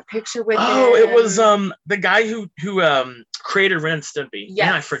you got a picture with him. Oh, it was the guy who created Ren and Stimpy. Yes.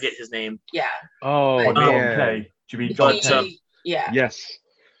 And I forget his name. Yeah. Oh, John man. K. Do you mean John K? Yeah. Yes.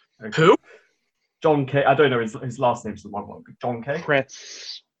 Okay. Who? John K. I don't know his last name's the one. John K.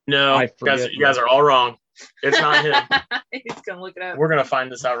 Kretz. No, you guys are all wrong. It's not him. He's gonna look it up. We're gonna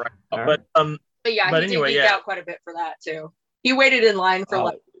find this out right now. Right. But yeah, he did geek out quite a bit for that too. He waited in line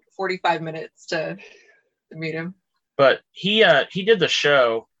for 45 minutes to meet him. But he did the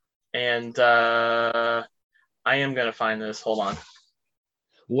show, and I am gonna find this. Hold on.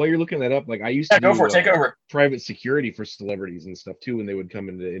 while you're looking that up, like I used to go do for it. Take over. private security for celebrities and stuff too when they would come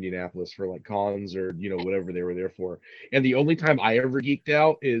into Indianapolis for like cons or whatever they were there for. And the only time I ever geeked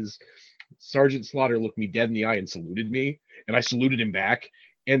out is Sergeant Slaughter looked me dead in the eye and saluted me, and I saluted him back,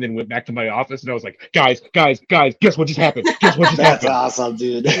 and then went back to my office, and I was like, guys, guess what just happened? Guess what just That's happened? awesome,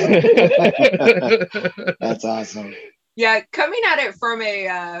 dude. That's awesome. Yeah, coming at it from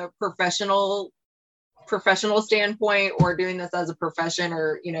a professional standpoint, or doing this as a profession,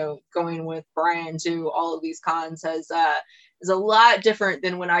 or going with Brian to all of these cons is a lot different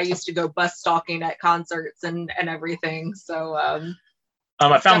than when I used to go bus stalking at concerts and everything. So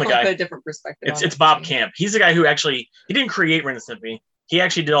I found the guy. Put a different perspective. It's Bob Camp. He's the guy who he didn't create Ren and Stimpy. He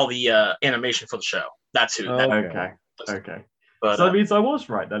actually did all the animation for the show. That's who. Okay. But, so that means I was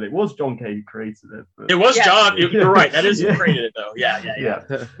right then. It was John Kay who created it. But... It was John. You're right. That is who created it, though. Yeah.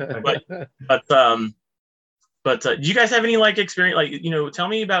 But do you guys have any experience? Tell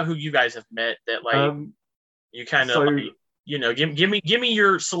me about who you guys have met that you kind of give me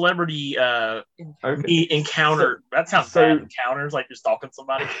your celebrity encounter. That sounds bad. Encounters like you're stalking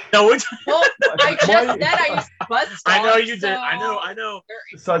somebody. No, well, I just said I used to bus stalk. I know you did. I know.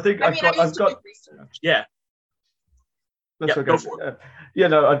 So I think I've got. Yeah. That's okay. Go for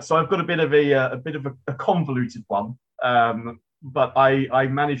it. So I've got a bit of a convoluted one. But I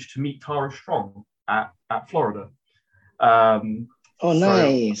managed to meet Tara Strong at Florida. Oh,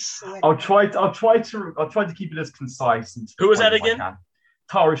 nice. So I'll try to keep it as concise. Who was that again?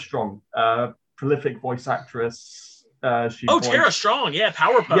 Tara Strong, prolific voice actress. Tara Strong, yeah,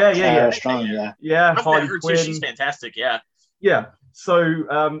 Powerpuff. Yeah. Strong, yeah. Harley Quinn. She's fantastic. Yeah. Yeah.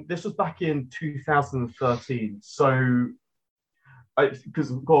 So this was back in 2013. So. Because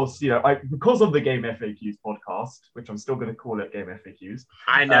of course, because of the Game FAQs podcast, which I'm still going to call it Game FAQs.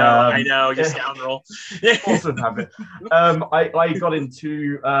 I know, you scoundrel. Awesome habit. I got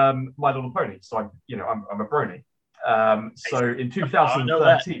into My Little Pony, so I'm a brony. So in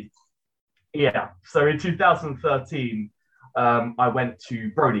 2013, in 2013, I went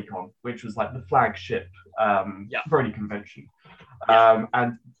to BronyCon, which was like the flagship Brony convention,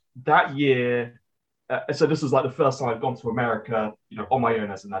 and that year. So this was like the first time I'd gone to America, on my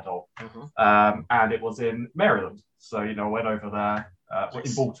own as an adult, and it was in Maryland. So I went over there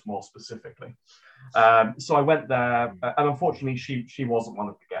in Baltimore specifically. So I went there, and unfortunately, she wasn't one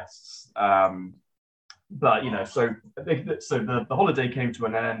of the guests. But so the holiday came to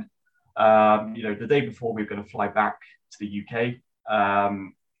an end. The day before we were going to fly back to the UK,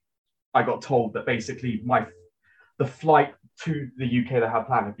 I got told that basically the flight to the UK that I had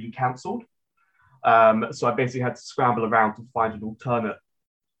planned had been cancelled. So I basically had to scramble around to find an alternate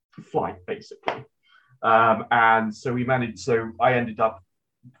flight, basically. And so I ended up,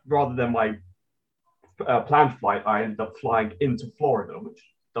 rather than my planned flight, I ended up flying into Florida, which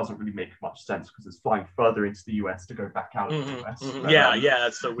doesn't really make much sense because it's flying further into the US to go back out of the US. Mm-hmm. Yeah,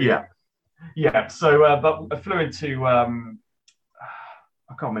 that's so weird. Yeah. So, but I flew into, I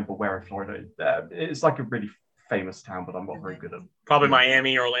can't remember where in Florida. It's like a really famous town, but I'm not very good at. Probably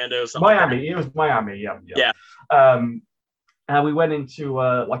Miami, Orlando, something. Miami. It was Miami. Yeah. And we went into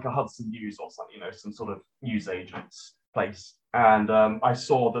like a Hudson News or something, some sort of news agent's place, and I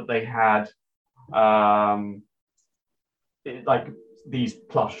saw that they had like these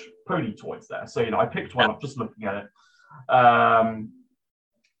plush pony toys there. So I picked one up just looking at it, and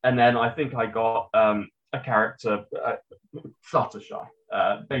then I think I got a character, Fluttershy.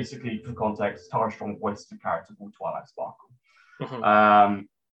 Basically, for context, Tara Strong voiced a character called Twilight Sparkle. Mm-hmm.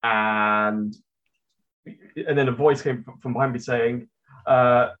 And then a voice came from behind me saying,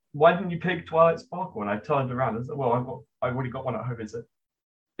 why didn't you pick Twilight Sparkle? And I turned around and said, well, I've already got one at home.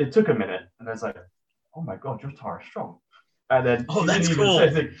 It took a minute, and I was like, oh my God, you're Tara Strong. And then that's cool.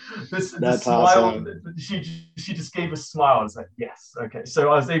 This smile, awesome. She just gave a smile. I was like, yes, okay.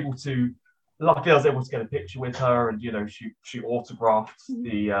 So I was able to get a picture with her, and she autographed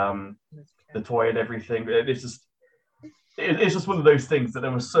the toy and everything. It's just one of those things that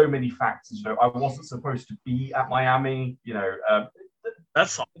there were so many factors. I wasn't supposed to be at Miami.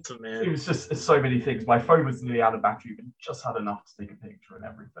 That's awesome, man. It was just so many things. My phone was nearly out of battery, but just had enough to take a picture and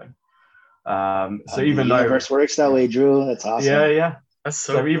everything. So even though universe works that way, Drew, that's awesome. Yeah. That's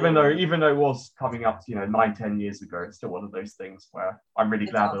so cool. Even though it was coming up to 9-10 years ago, it's still one of those things where I'm really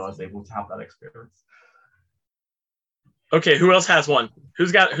glad that I was able to have that experience. Okay, who else has one?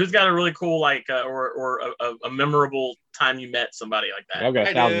 Who's got a really cool or a memorable time you met somebody like that? I've got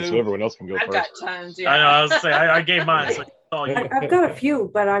thousands, so everyone else can go I've first. got tons. Yeah. I know. I was saying I gave mine. So I've got a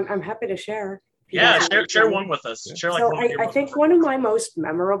few, but I'm happy to share. Yeah, share one with us. Share like so one. I think one of my most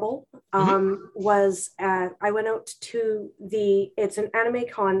memorable was I went out to it's an anime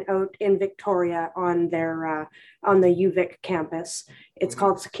con out in Victoria on their on the UVic campus. It's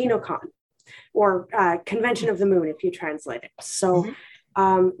called SakinoCon, or Convention of the Moon if you translate it. So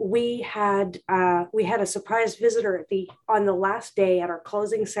we had a surprise visitor on the last day at our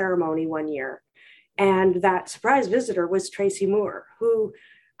closing ceremony one year, and that surprise visitor was Tracy Moore, who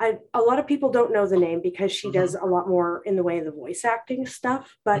a lot of people don't know the name because she does a lot more in the way of the voice acting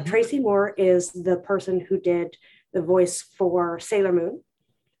stuff. But Tracy Moore is the person who did the voice for Sailor Moon,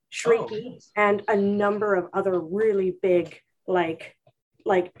 Shrinky, and a number of other really big like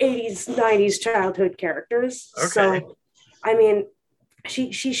 80s, 90s childhood characters. Okay. So, I mean,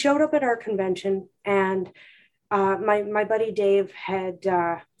 she showed up at our convention, and my buddy Dave had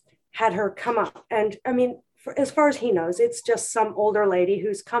her come up, and I mean, as far as he knows, it's just some older lady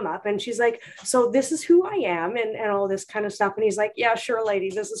who's come up, and she's like, so this is who I am, and all this kind of stuff. And he's like, yeah, sure,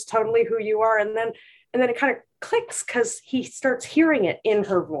 lady, this is totally who you are. And then it kind of clicks because he starts hearing it in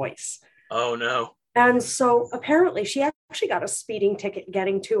her voice. Oh no. And so apparently she actually got a speeding ticket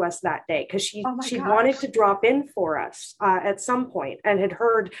getting to us that day because she wanted to drop in for us at some point, and had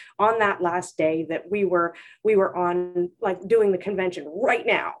heard on that last day that we were on like doing the convention right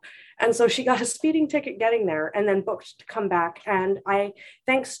now. And so she got a speeding ticket getting there, and then booked to come back. And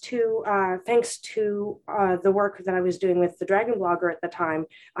thanks to the work that I was doing with the Dragon Blogger at the time,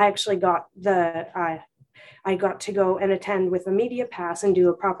 I actually got I got to go and attend with a media pass and do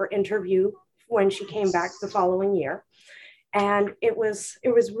a proper interview when she came back the following year. And it was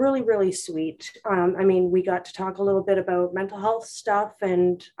really, really sweet. I mean, we got to talk a little bit about mental health stuff,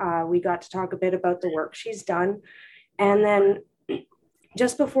 and we got to talk a bit about the work she's done. And then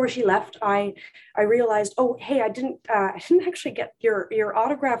just before she left, I realized, oh, hey, I didn't actually get your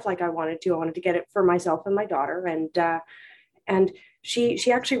autograph like I wanted to. I wanted to get it for myself and my daughter. And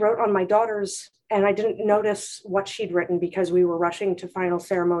she actually wrote on my daughter's, and I didn't notice what she'd written because we were rushing to final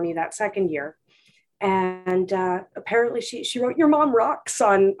ceremony that second year. And apparently she wrote, "Your mom rocks"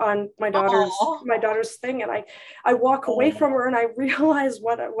 on my daughter's thing. And I walk away from her, and I realize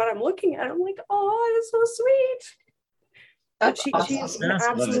what I'm looking at. I'm like, oh, it's so sweet. But she's an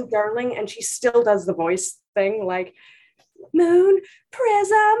absolute darling, and she still does the voice thing, like moon,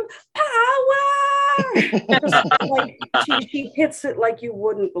 prism, power. Like she hits it like you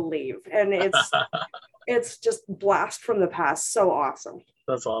wouldn't believe, and it's just blast from the past. So awesome.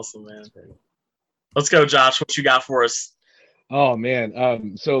 That's awesome, man. Let's go, Josh. What you got for us? Oh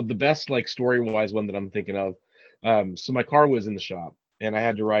man. So the best like story-wise one that I'm thinking of. So my car was in the shop, and I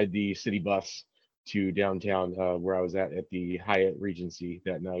had to ride the city bus to downtown where I was at the Hyatt Regency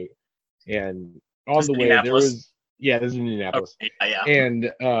that night. And on the way there was this is Indianapolis. Okay, yeah.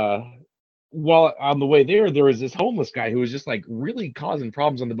 And while on the way there was this homeless guy who was just like really causing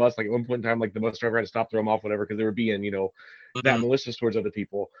problems on the bus. Like at one point in time, like the bus driver had to stop, throw him off, whatever, because they were being, that malicious towards other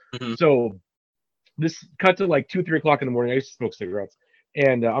people. So this cut to like 2-3 o'clock in the morning. I used to smoke cigarettes,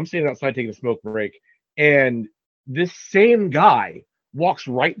 and I'm standing outside taking a smoke break, and this same guy walks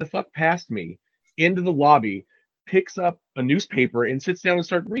right the fuck past me into the lobby, picks up a newspaper, and sits down and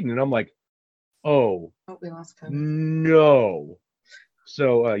starts reading. And I'm like, oh we lost no.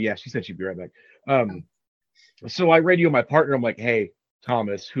 So she said she'd be right back. So I radio my partner. I'm like, hey,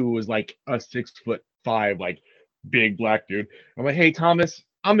 Thomas, who was like a 6'5", like big black dude. I'm like, hey, Thomas,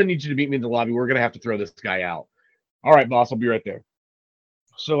 I'm gonna need you to meet me in the lobby. We're gonna have to throw this guy out. All right, boss, I'll be right there.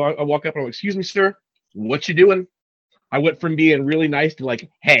 So I walk up and I'm like, excuse me, sir, what you doing? I went from being really nice to like,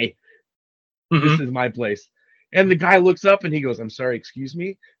 hey, this is my place. And the guy looks up and he goes, I'm sorry, excuse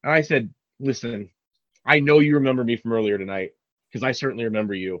me. And I said, listen, I know you remember me from earlier tonight, because I certainly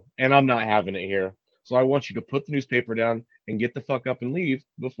remember you, and I'm not having it here. So I want you to put the newspaper down and get the fuck up and leave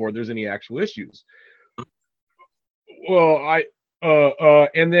before there's any actual issues. Well,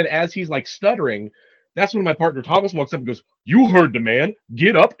 and then as he's like stuttering, that's when my partner Thomas walks up and goes, you heard the man,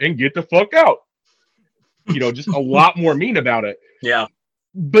 get up and get the fuck out. Just a lot more mean about it. Yeah.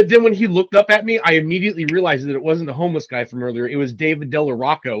 But then when he looked up at me, I immediately realized that it wasn't the homeless guy from earlier. It was David Del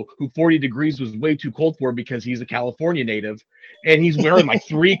Rocco, who 40 degrees was way too cold for because he's a California native. And he's wearing like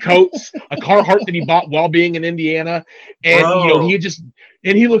 3 coats, a Carhartt that he bought while being in Indiana. And,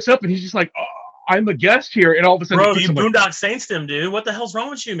 he looks up and he's just like, oh, I'm a guest here. And all of a sudden, bro, you Boondock Saints him, dude. What the hell's wrong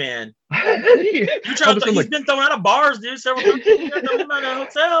with you, man? He's been thrown out of bars, dude. Several times. Thrown him out of a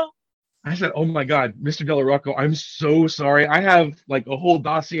hotel. I said, oh my God, Mr. Del Rocco, I'm so sorry. I have like a whole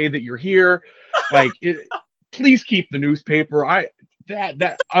dossier that you're here. Like, please keep the newspaper.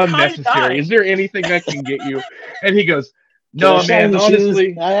 That unnecessary. Is there anything I can get you? And he goes, No, man,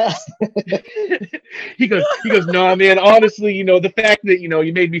 honestly. he goes, no, man, honestly, the fact that,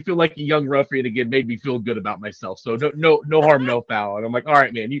 you made me feel like a young ruffian again made me feel good about myself. So no harm, no foul. And I'm like, all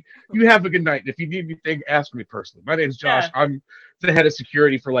right, man, you have a good night. If you need anything, ask me personally. My name's Josh. Yeah. I'm the head of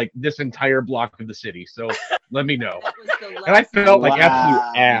security for like this entire block of the city. So let me know. And I felt like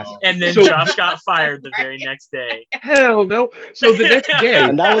absolute ass. And then Josh got fired the very next day. Hell no. So the next day.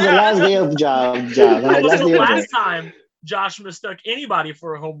 And that was the last day of job. That was the last time Josh mistook anybody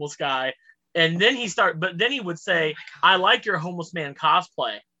for a homeless guy. And then he would say, I like your homeless man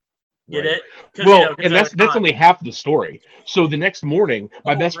cosplay. Get it? Well, and that's only half the story. So the next morning,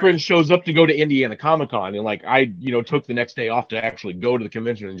 my best friend shows up to go to Indiana Comic-Con, and like I, took the next day off to actually go to the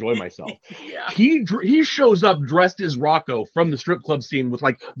convention and enjoy myself. Yeah. He shows up dressed as Rocco from the strip club scene with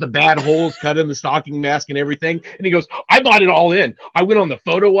like the bad holes cut in the stocking mask and everything, and he goes, "I bought it all in. I went on the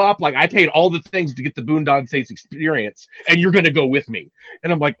photo op, like I paid all the things to get the Boondock Saints experience, and you're gonna go with me."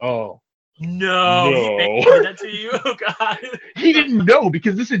 And I'm like, "Oh." No. He did that to you? Oh, God. He didn't know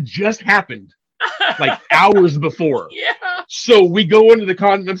because this had just happened like hours before. Yeah. So we go into the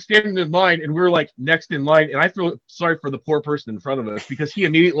con, I'm standing in line, and we're like next in line, and I feel sorry for the poor person in front of us because he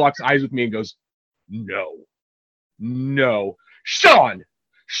immediately locks eyes with me and goes, No, Sean,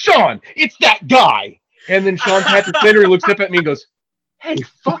 it's that guy. And then Sean Patrick Flannery looks up at me and goes, "Hey,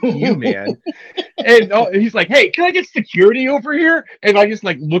 fuck you, man." And he's like, "Hey, can I get security over here?" And I just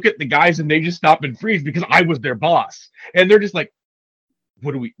like look at the guys and they just stop and freeze because I was their boss. And they're just like,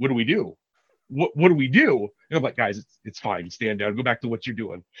 what do we do? What do we do? And I'm like, "Guys, it's fine. Stand down. Go back to what you're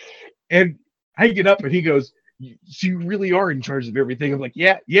doing." And I get up and he goes, "So you really are in charge of everything?" I'm like,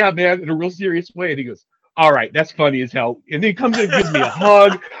 yeah, man, in a real serious way. And he goes, "All right, that's funny as hell." And then he comes in and gives me a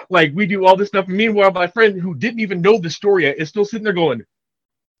hug. Like, we do all this stuff. And meanwhile, my friend who didn't even know the story yet is still sitting there going,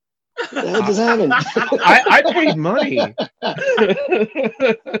 "What the hell just happened?" I paid money.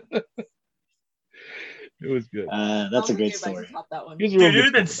 It was good. That's a great story. Dude, it would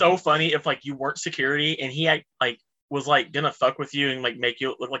have been so funny if like you weren't security and he had, like was like gonna fuck with you and like make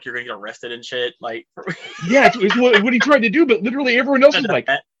you look like you're gonna get arrested and shit. Like, yeah, it's what he tried to do, but literally everyone else was like,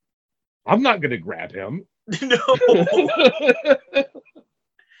 "I'm not gonna grab him." No.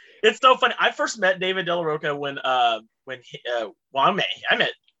 It's so funny. I first met David Del Rocca when I met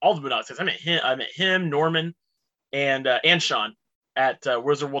all the Boondock Saints. I met him, Norman, and Sean at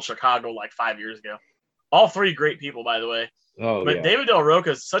Wizard World Chicago like 5 years ago. All three great people, by the way. Oh, but yeah. David Del Rocca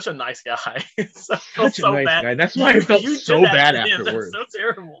is such a nice guy. Such a nice guy. That's why I felt so bad afterwards. That's so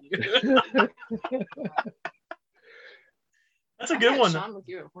terrible, dude. That's a good one. Sean with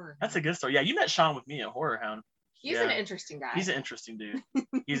you at Horror. That's a good story. Yeah, you met Sean with me at Horror Hound. He's an interesting guy. He's an interesting dude.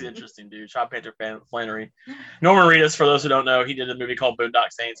 Sean Patrick Flannery. Norman Reedus, for those who don't know, he did a movie called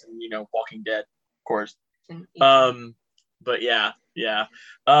Boondock Saints and Walking Dead, of course. But yeah.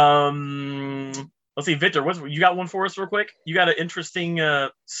 Let's see, Victor, you got one for us real quick? You got an interesting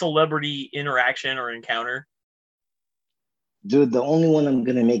celebrity interaction or encounter? Dude, the only one I'm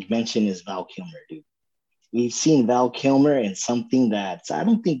gonna make mention is Val Kilmer, dude. We've seen Val Kilmer in something that I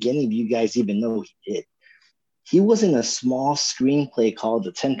don't think any of you guys even know he did. He was in a small screenplay called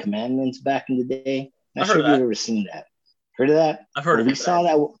The Ten Commandments back in the day. Not sure if you've ever seen that. Heard of that? I've heard of it. We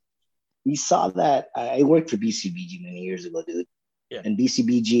saw that. I worked for BCBG many years ago, dude. Yeah. And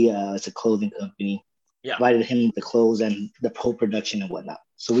BCBG, it's a clothing company. Yeah. Provided him the clothes and the whole production and whatnot.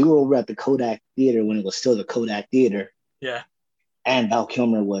 So we were over at the Kodak Theater when it was still the Kodak Theater. Yeah. And Val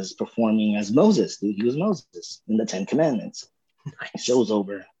Kilmer was performing as Moses, dude. He was Moses in the Ten Commandments. Nice. Show's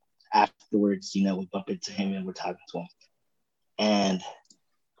over. Afterwards, we bump into him and we're talking to him. And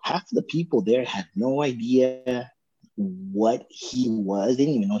half the people there had no idea what he was. They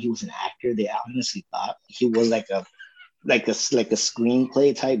didn't even know he was an actor. They honestly thought he was like a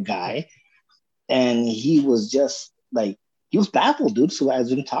screenplay type guy. And he was just like, he was baffled, dude. So as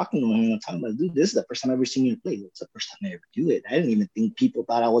I'm talking to him, I'm talking about, dude, this is the first time I've ever seen you play. It's the first time I ever do it. I didn't even think people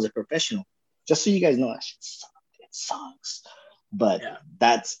thought I was a professional. Just so you guys know, that shit sucks. It sucks. But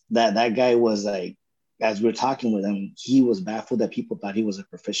that guy was like, as we were talking with him, he was baffled that people thought he was a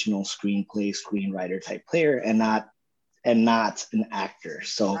professional screenwriter type player and not an actor.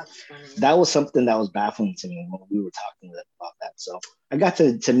 So that was something that was baffling to me when we were talking about that. So I got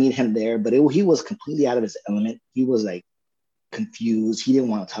to meet him there, but he was completely out of his element. He was like confused. He didn't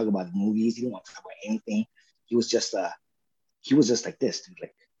want to talk about the movies. He didn't want to talk about anything. He was just like this, dude,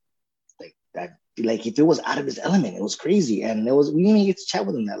 like that. Like if it was out of his element, it was crazy. And we didn't even get to chat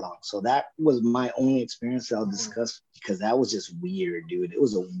with him that long. So that was my only experience that I'll discuss because that was just weird, dude. It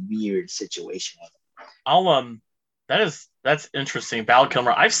was a weird situation with him. That's interesting. Val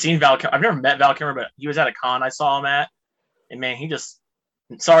Kilmer. I've seen Val Kilmer. I've never met Val Kilmer, but he was at a con I saw him at. And man,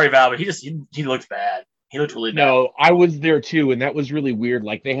 sorry, Val, but he looked bad. He looked really bad. No, I was there too, and that was really weird.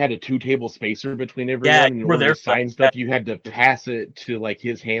 Like they had a 2-table spacer between everyone. Yeah, and in order to sign stuff, you had to pass it to like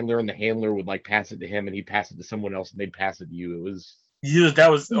his handler, and the handler would like pass it to him, and he'd pass it to someone else, and they'd pass it to you. It was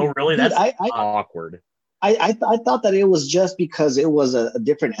oh really? Dude, That's awkward. I thought that it was just because it was a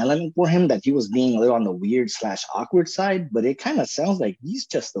different element for him that he was being a little on the weird / awkward side, but it kind of sounds like he's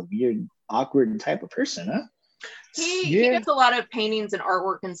just a weird, awkward type of person, huh? He gets a lot of paintings and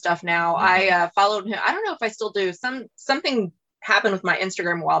artwork and stuff now. I followed him. I don't know if I still do. Something happened with my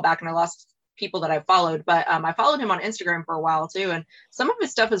Instagram a while back, and I lost people that I followed. But I followed him on Instagram for a while too, and some of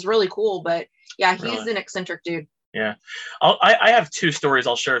his stuff is really cool. But yeah, he's an eccentric dude. Yeah, I have 2 stories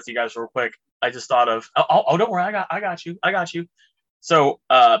I'll share with you guys real quick. I just thought of. Oh, don't worry, I got you. So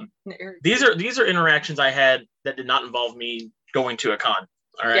these are interactions I had that did not involve me going to a con.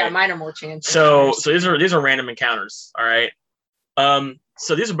 All right. Yeah, mine are more chance. So these are random encounters. All right.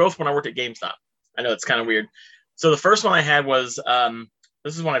 So these are both when I worked at GameStop. I know it's kind of weird. So the first one I had was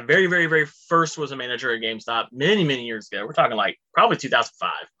this is when I very, very, very first was a manager at GameStop many, many years ago. We're talking like probably 2005.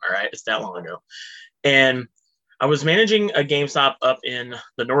 All right, it's that long ago. And I was managing a GameStop up in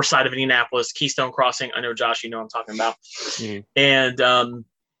the north side of Indianapolis, Keystone Crossing. I know, Josh, you know what I'm talking about. Mm-hmm. And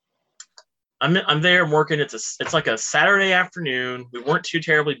I'm there, I'm working. It's like a Saturday afternoon. We weren't too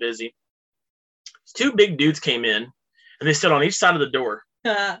terribly busy. 2 big dudes came in, and they stood on each side of the door.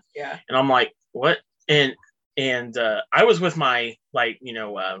 Yeah. And I'm like, what? And I was with my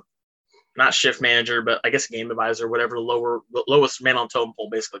not shift manager, but I guess game advisor, whatever, lowest man on totem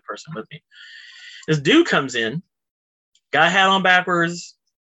pole, basically person with me. This dude comes in, got a hat on backwards,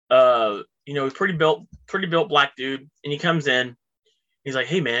 pretty built black dude, and he comes in. He's like,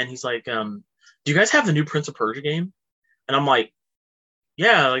 hey man, he's like, do you guys have the new Prince of Persia game? And I'm like,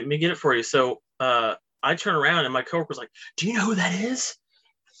 yeah, let me get it for you. So I turn around and my coworker's like, do you know who that is?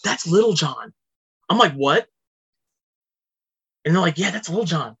 That's Little John. I'm like, what? And they're like, yeah, that's Little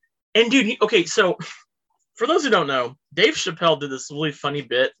John. And dude, so for those who don't know, Dave Chappelle did this really funny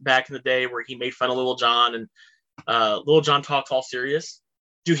bit back in the day where he made fun of Little John, and Little John talks all serious.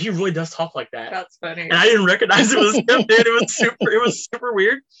 Dude, he really does talk like that. That's funny. And I didn't recognize it was him, dude. It was super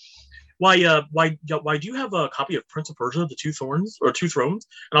weird. Why do you have a copy of Prince of Persia, the Two Thrones?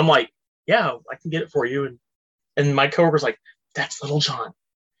 And I'm like, yeah, I can get it for you. And my coworker's like, that's Little John.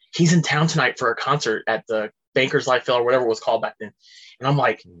 He's in town tonight for a concert at the Bankers Life Fair or whatever it was called back then. And I'm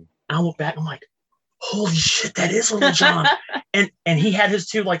like, I look back, I'm like, holy shit, that is Little John. and he had his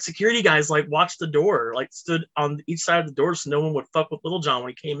 2 like security guys like watch the door, like stood on each side of the door so no one would fuck with Little John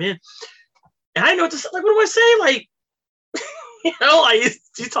when he came in. And I know what to say, like, what do I say? Like,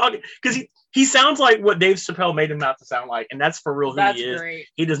 he's talking because he sounds like what Dave Chappelle made him out to sound like, and that's for real who he is. Great.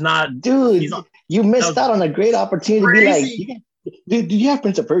 He does not. Dude, you missed out on a great opportunity to be like, do you have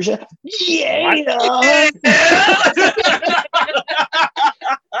Prince of Persia? Yeah.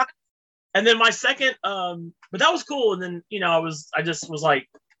 And then my second, but that was cool. And then I just was like,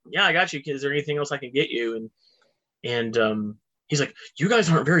 yeah, I got you. Is there anything else I can get you? And he's like, you guys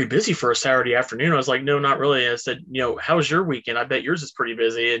aren't very busy for a Saturday afternoon. I was like, no, not really. I said, how was your weekend? I bet yours is pretty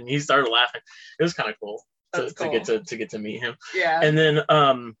busy. And he started laughing. It was kind of cool to get to meet him. Yeah. And then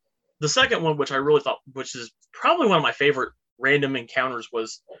the second one, which I really thought, which is probably one of my favorite random encounters,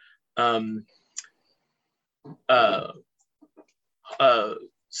 was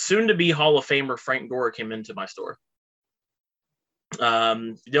soon to be Hall of Famer Frank Gore came into my store.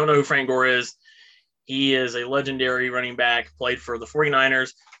 If you don't know who Frank Gore is, he is a legendary running back, played for the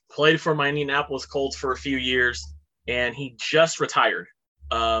 49ers, played for my Indianapolis Colts for a few years, and he just retired.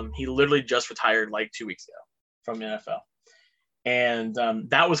 He literally just retired like 2 weeks ago from the NFL. And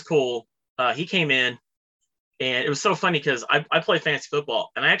that was cool. He came in, and it was so funny because I play fantasy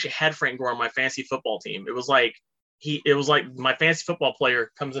football, and I actually had Frank Gore on my fantasy football team. It was like my fantasy football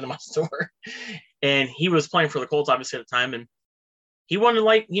player comes into my store, and he was playing for the Colts obviously at the time, and he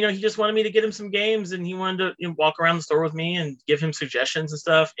wanted he just wanted me to get him some games, and he wanted to walk around the store with me and give him suggestions and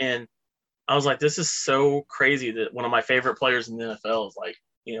stuff. And I was like, this is so crazy that one of my favorite players in the NFL is like,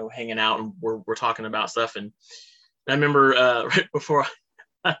 hanging out, and we're talking about stuff. And I remember right before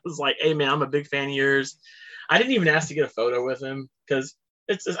I was like, hey man, I'm a big fan of yours. I didn't even ask to get a photo with him because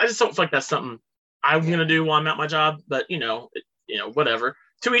I just don't feel like that's something I'm going to do while I'm at my job, but whatever,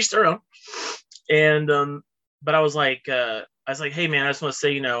 to each their own. And, but I was like, hey man, I just want to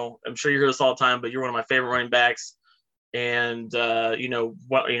say, I'm sure you hear this all the time, but you're one of my favorite running backs. And,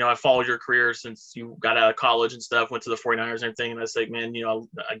 I followed your career since you got out of college and stuff, went to the 49ers and everything. And I was like, man,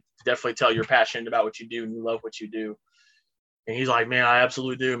 I definitely tell you're passionate about what you do and you love what you do. And he's like, man, I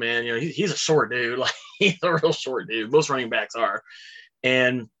absolutely do, man. You know, he's a short dude. Like, he's a real short dude. Most running backs are.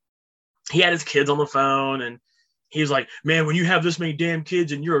 And he had his kids on the phone, and he was like, man, when you have this many damn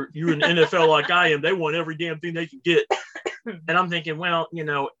kids and you're in the NFL like I am, they want every damn thing they can get. And I'm thinking, well, you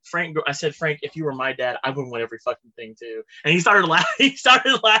know, Frank, I said, Frank, if you were my dad, I would want every fucking thing too. And he started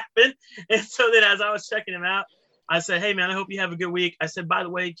laughing. And so then as I was checking him out, I said, hey, man, I hope you have a good week. I said, by the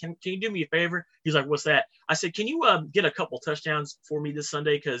way, can you do me a favor? He's like, what's that? I said, can you get a couple touchdowns for me this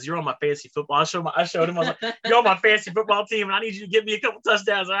Sunday? Because you're on my fantasy football. I showed him, I was like, you're on my fantasy football team, and I need you to give me a couple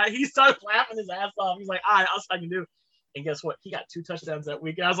touchdowns, all right? He started laughing his ass off. He's like, all right, I'll see what I can do. And guess what? He got 2 touchdowns that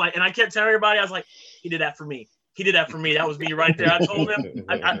week. And I was like, and I kept telling everybody, I was like, he did that for me. He did that for me. That was me right there. I told him,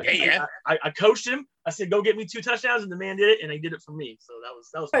 I coached him. I said, go get me 2 touchdowns, and the man did it, and he did it for me. So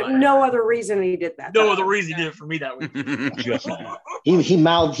that was but no other reason he did that. No other reason he did it for me that week. he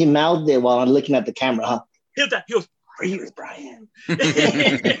mouthed it while I'm looking at the camera, huh? He goes, are you with Brian? So what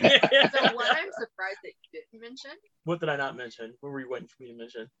I'm surprised that you didn't mention. What did I not mention? What were you waiting for me to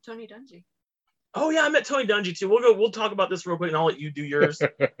mention? Tony Dungy. Oh yeah, I met Tony Dungy too. We'll talk about this real quick, and I'll let you do yours.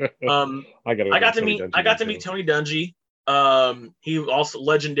 I got to meet Tony Dungy. He was also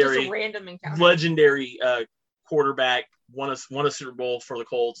legendary. Just a random encounter. Legendary quarterback. Won a Super Bowl for the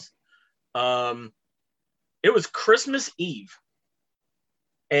Colts. It was Christmas Eve,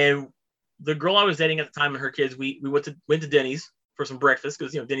 and the girl I was dating at the time and her kids, we went to Denny's for some breakfast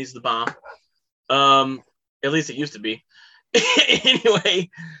because Denny's is the bomb. At least it used to be. Anyway,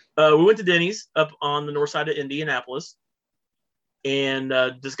 we went to Denny's up on the north side of Indianapolis, and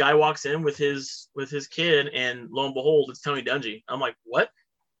this guy walks in with his kid, and lo and behold, it's Tony Dungy. I'm like, what?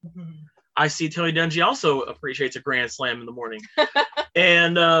 Mm-hmm. I see Tony Dungy also appreciates a grand slam in the morning.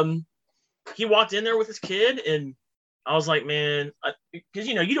 And he walked in there with his kid, and I was like, man, because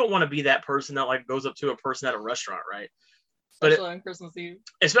you don't want to be that person that like goes up to a person at a restaurant, right? Especially on Christmas Eve.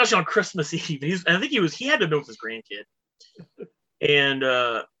 Especially on Christmas Eve. I think he had to know with his grandkid. And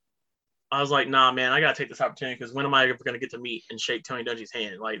I was like, nah, man, I got to take this opportunity because when am I ever going to get to meet and shake Tony Dungy's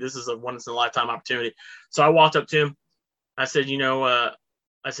hand? Like, this is a once-in-a-lifetime opportunity. So I walked up to him. I said,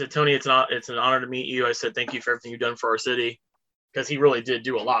 Tony, it's an honor to meet you. I said, thank you for everything you've done for our city. Because he really did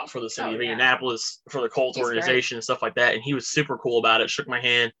do a lot for the city of Indianapolis, for the Colts organization and stuff like that. And he was super cool about it, shook my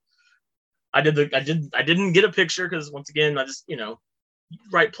hand. I didn't get a picture because once again, I just,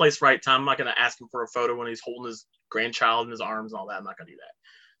 right place, right time. I'm not going to ask him for a photo when he's holding his grandchild in his arms and all that. I'm not going to do that.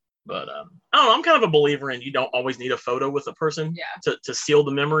 But I don't know. I'm kind of a believer in you don't always need a photo with a person to seal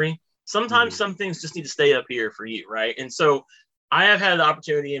the memory. Sometimes some things just need to stay up here for you, right? And so I have had the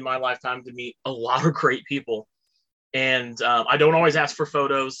opportunity in my lifetime to meet a lot of great people. And I don't always ask for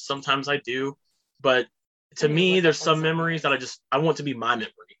photos. Sometimes I do. But to me, there's some memories that I want to be my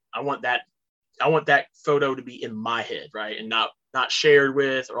memory. I want that photo to be in my head, right? And not shared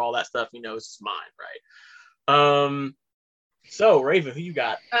with or all that stuff, it's just mine, right? So Raven, who you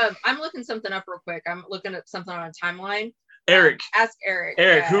got? I'm looking something up real quick. I'm looking at something on a timeline. Eric. Ask Eric.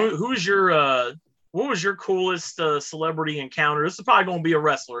 Eric, who's your what was your coolest celebrity encounter? This is probably going to be a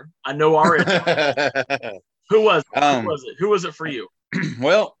wrestler. I know already. Who was it? Who was it for you?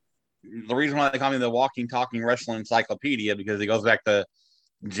 Well, the reason why they call me the walking, talking wrestling encyclopedia because it goes back to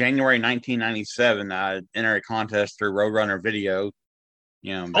January 1997. I entered a contest through Roadrunner Video.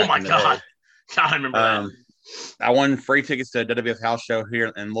 Oh my God! I remember that. I won free tickets to a WWF house show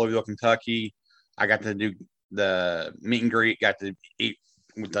here in Louisville, Kentucky. I got to do the meet and greet. Got to eat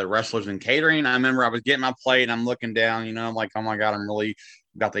with the wrestlers and catering. I remember I was getting my plate and I'm looking down. I'm like, oh my God, I'm really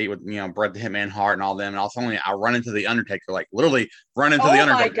about to eat with Bret the Hitman Hart and all them. And all of a sudden, I run into the Undertaker, like literally run into the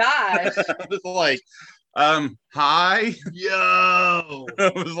Undertaker. Oh my gosh! I was like, hi, yo.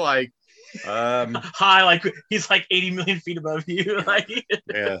 I was like, hi, like he's like 80 million feet above you. Like,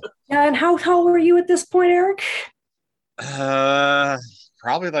 yeah. And how tall were you at this point, Eric?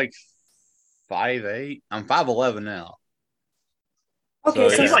 Probably like 5'8". I'm 5'11" now.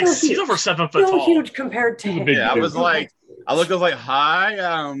 Okay, so he's over 7 foot tall. Huge compared to him. Yeah, I was like,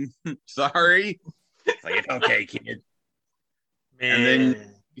 hi, sorry. It's like, it's okay, kid. Man. And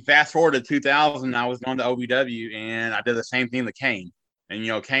then you fast forward to 2000, I was going to OVW and I did the same thing to Kane.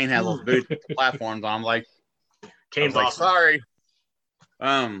 And Kane had those booth platforms on. I'm like, Kane's awesome. Sorry.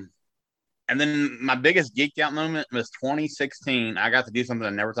 And then my biggest geeked out moment was 2016. I got to do something I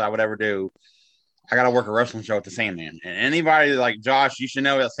never thought I would ever do. I got to work a wrestling show with the Sandman. And anybody like Josh, you should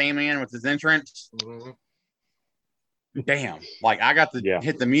know that Sandman with his entrance. Mm-hmm. Damn. Like, I got to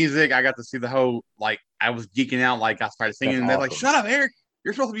hit the music. I got to see the whole, like, I was geeking out. Like, I started singing. That's and they're like, shut up, Eric.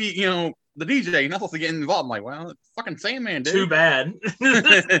 You're supposed to be, the DJ. You're not supposed to get involved. I'm like, well, it's fucking Sandman, dude. Too bad.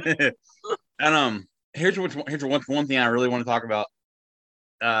 And here's one thing I really want to talk about.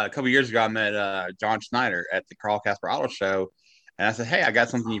 A couple years ago, I met John Schneider at the Carl Casper Auto Show, and I said, "Hey, I got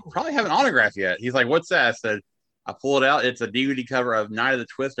something you probably haven't autographed yet." He's like, "What's that?" I said, "I pulled it out. It's a DVD cover of Night of the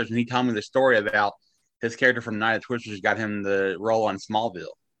Twisters," and he told me the story about his character from Night of the Twisters got him the role on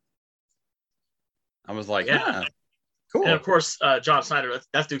Smallville. I was like, "Yeah, cool." And of course, John Snyder,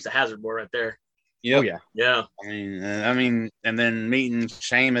 that's Dukes of Hazzard boy right there. Yep. Oh yeah. Yeah. I mean, and then meeting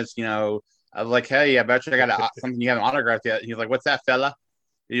Seamus, I was like, "Hey, I bet you I got something you haven't autographed yet." He's like, "What's that, fella?"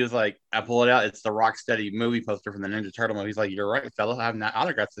 He was like, I pull it out. It's the Rocksteady movie poster from the Ninja Turtle movie. He's like, "You're right, fella. I have not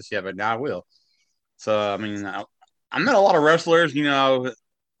autographed this yet, but now I will." So, I mean, I met a lot of wrestlers,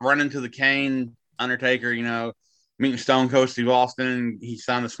 running to the Kane, Undertaker, meeting Stone Cold Steve Austin. He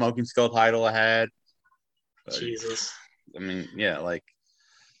signed the Smoking Skull title I had. But, Jesus. I mean, yeah,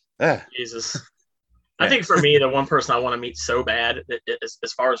 Jesus. I think for me, the one person I want to meet so bad,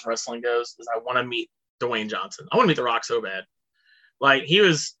 as far as wrestling goes, is I want to meet Dwayne Johnson. I want to meet The Rock so bad. Like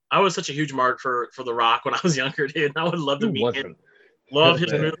I was such a huge mark for The Rock when I was younger, dude. I would love to meet him. Love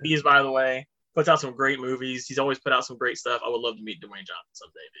his movies, by the way. Puts out some great movies. He's always put out some great stuff. I would love to meet Dwayne Johnson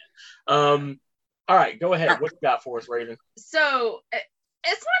someday, man. All right, go ahead. What you got for us, Raven? So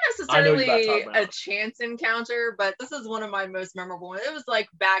it's not necessarily a chance encounter, but this is one of my most memorable ones. It was like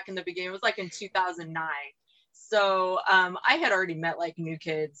back in the beginning. It was like in 2009. So I had already met like New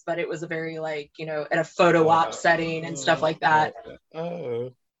Kids, but it was a very like, at a photo op setting and stuff like that.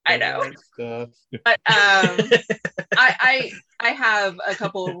 I know. But I have a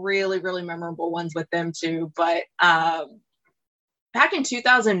couple really, really memorable ones with them too. But back in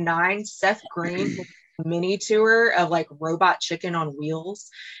 2009, Seth Green did a mini tour of like Robot Chicken on Wheels.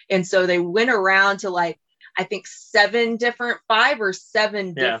 And so they went around to like, I think 5 or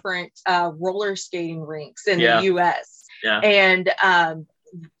 7 different roller skating rinks in the US. Yeah. And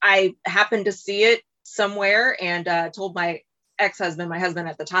I happened to see it somewhere and told my ex-husband, my husband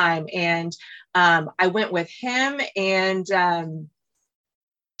at the time, and I went with him and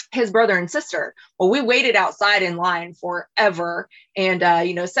his brother and sister. Well, we waited outside in line forever, and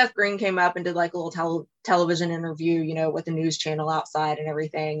Seth Green came up and did like a little television interview, with the news channel outside and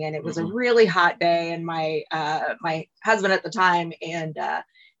everything, and it was a really hot day, and my husband at the time and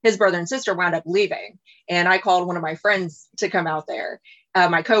his brother and sister wound up leaving, and I called one of my friends to come out there,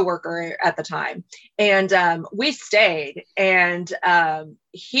 my coworker at the time, and we stayed, and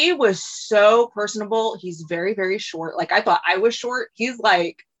he was so personable. He's very, very short. Like I thought I was short. He's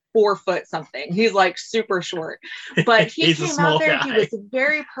like 4 foot something. He's like super short, but he came out there. Guy. He was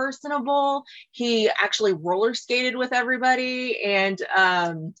very personable. He actually roller skated with everybody, and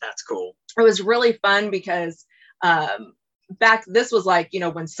that's cool. It was really fun because this was like,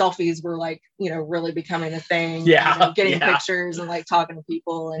 when selfies were like, really becoming a thing, getting pictures and like talking to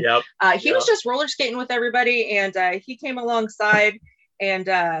people. And he was just roller skating with everybody. And he came alongside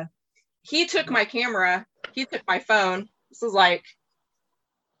and he took my camera, he took my phone. This was like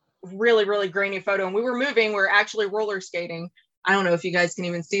really, really grainy photo. And we were moving, we were actually roller skating. I don't know if you guys can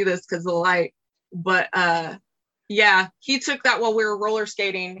even see this because of the light, but he took that while we were roller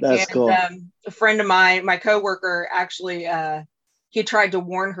skating. That's cool. A friend of mine, my coworker, actually, he tried to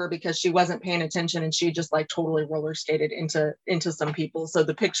warn her because she wasn't paying attention, and she just like totally roller skated into some people. So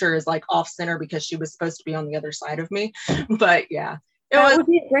the picture is like off center because she was supposed to be on the other side of me. But yeah, that would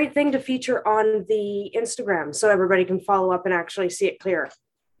be a great thing to feature on the Instagram so everybody can follow up and actually see it clear.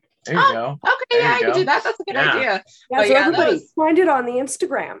 There you go. Okay, I can do that. That's a good idea. Yeah, so everybody find it on the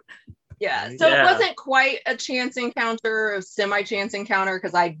Instagram. Yeah, so it wasn't quite a chance encounter, a semi-chance encounter,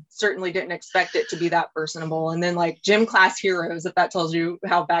 because I certainly didn't expect it to be that personable. And then like Gym Class Heroes, if that tells you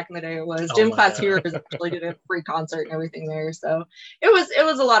how back in the day it was, Gym Class Heroes actually did a free concert and everything there. So it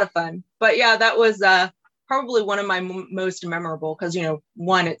was a lot of fun. But yeah, that was probably one of my most memorable because,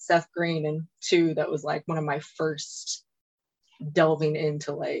 1, it's Seth Green, and 2, that was like one of my first delving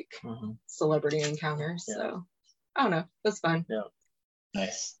into like celebrity encounters. Yeah. So I don't know, that's fun. Yeah,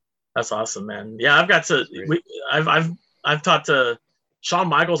 nice. That's awesome, man. Yeah, I've got to. I've talked to Shawn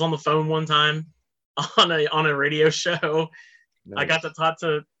Michaels on the phone one time on a radio show. Nice. I got to talk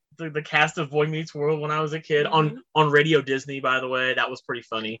to the cast of Boy Meets World when I was a kid on Radio Disney. By the way, that was pretty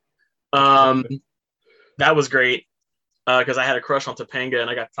funny. That was great because I had a crush on Topanga, and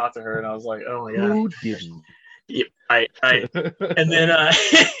I got to talk to her, and I was like, oh my god. Who didn't? Yeah, right. And then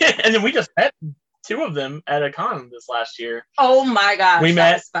and then we just met 2 of them at a con this last year. Oh my gosh, we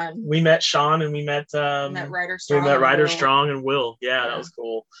met fun. We met Sean and we met Ryder Strong. We met Ryder Strong and Will. Yeah, that was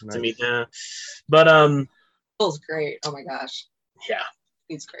cool to meet them. But Will's great. Oh my gosh. Yeah,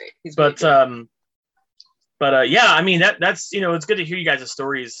 he's great. He's but great. But yeah, I mean that's it's good to hear you guys'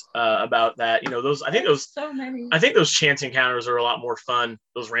 stories about that. Those I think those chance encounters are a lot more fun.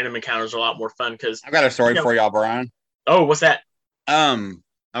 Those random encounters are a lot more fun because I got a story for y'all, Brian. Oh, what's that?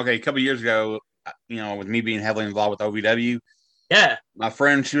 Okay, a couple of years ago, with me being heavily involved with OVW, yeah, my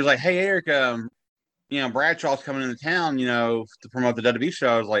friend, she was like, "Hey, Eric, Bradshaw's coming into town, to promote the WWE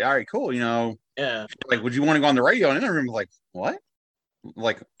show." I was like, "All right, cool, yeah." Like, would you want to go on the radio?" And in the room was like, "What?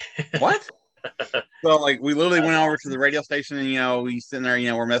 Like, what?" So like we literally went over to the radio station and we sitting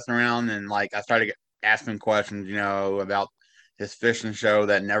there, we're messing around and like I started asking questions, about his fishing show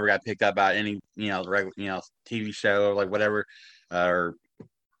that never got picked up by any, regular, TV show or like whatever, or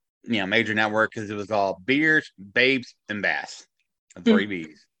major network because it was all beers, babes, and bass, the 3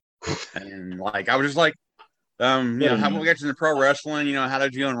 B's. And like I was just like, how about we get to the pro wrestling? How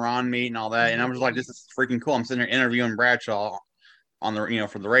did you and Ron meet and all that? And I was like, this is freaking cool. I'm sitting there interviewing Bradshaw on the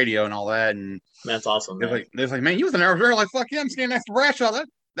for the radio and all that, and that's awesome. They're like, man, you was an hour. They're like, fuck yeah, I'm standing next to Bradshaw.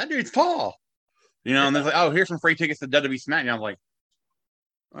 That dude's tall, And they're like, oh, here's some free tickets to WWE SmackDown. I'm like,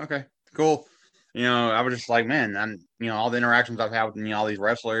 okay, cool. I was just like, man, and all the interactions I've had with all these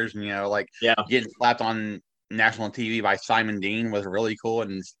wrestlers, and like getting slapped on national TV by Simon Dean was really cool,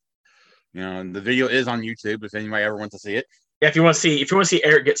 and the video is on YouTube if anybody ever wants to see it. Yeah, if you want to see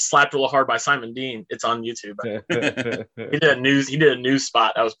Eric get slapped real hard by Simon Dean, it's on YouTube. He did a news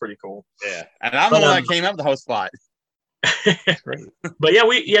spot. That was pretty cool. Yeah, and I'm the one that came up with the whole spot.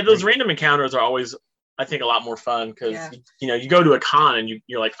 But those random encounters are always, I think, a lot more fun because you go to a con and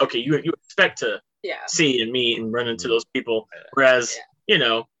you're like, okay, you expect to see and meet and run into those people, whereas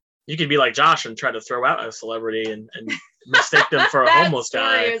you could be like Josh and try to throw out a celebrity and mistake them for a homeless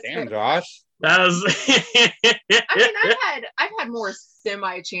guy. Damn, Josh. That was. I've had more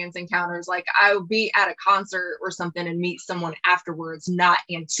semi-chance encounters. Like I would be at a concert or something and meet someone afterwards, not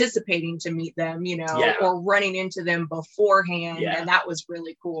anticipating to meet them, or running into them beforehand, and that was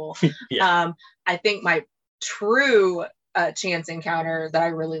really cool. I think my true chance encounter that I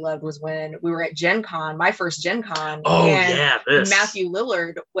really loved was when we were at Gen Con, my first Gen Con. Oh, and Matthew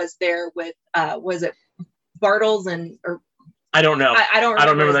Lillard was there with was it Bartles or I don't know. I don't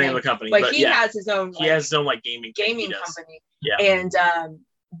remember the name of the company. But he has his own. He has his own gaming company. Yeah. And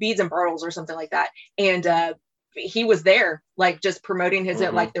Beads and Bartles or something like that. And he was there, just promoting his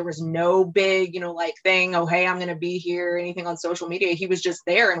like there was no big, thing. Oh, hey, I'm gonna be here. Anything on social media. He was just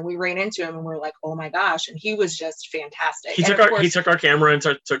there, and we ran into him, and we are like, oh my gosh! And he was just fantastic. He took our camera and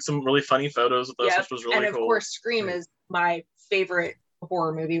took some really funny photos with us, which was really cool. And of course, Scream is my favorite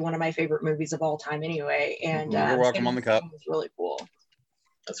horror movie, one of my favorite movies of all time anyway, and you're welcome on the cup. It's really cool.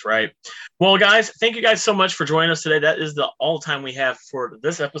 That's right. Well, guys, thank you guys so much for joining us today. That is all the time we have for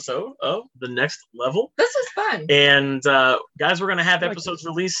this episode of The Next Level. This was fun. And guys, we're going to have episodes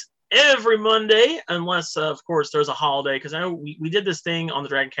released every Monday unless of course there's a holiday, because I know we did this thing on the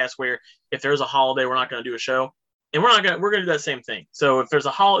Dragoncast where if there's a holiday we're not going to do a show, and we're going to do that same thing. So if there's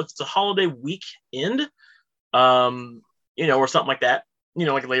if it's a holiday weekend, or something like that,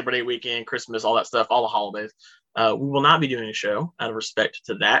 like Labor Day weekend, Christmas, all that stuff, all the holidays. We will not be doing a show out of respect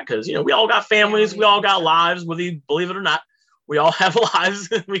to that because, we all got families. We all got lives, whether you believe it or not. We all have lives.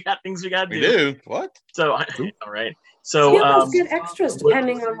 We got things we got to do. We do. What? So, all right. So, get extras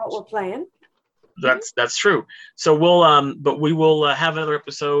depending on what we're playing. That's true. So but we will have another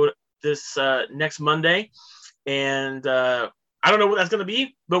episode this next Monday. And I don't know what that's going to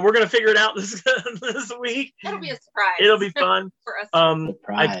be, but we're going to figure it out this week. It'll be a surprise. It'll be fun. For us.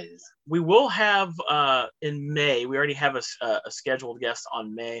 Surprise. We will have in May. We already have a scheduled guest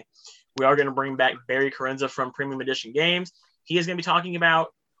on May. We are going to bring back Barry Carenza from Premium Edition Games. He is going to be talking about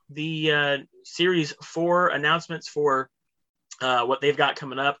the Series 4 announcements for what they've got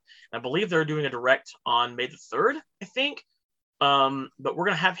coming up. I believe they're doing a direct on May the 3rd, I think. But we're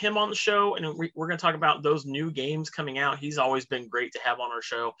going to have him on the show, and we're going to talk about those new games coming out. He's always been great to have on our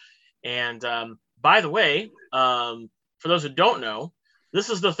show. And by the way, for those who don't know, this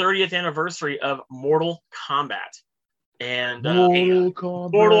is the 30th anniversary of Mortal Kombat. And Mortal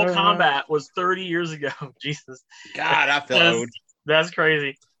Kombat was 30 years ago. Jesus. God, I feel old. That's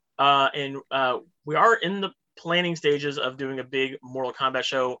crazy. And we are in the planning stages of doing a big Mortal Kombat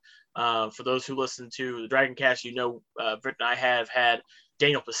show. For those who listen to the Dragoncast, Britt and I have had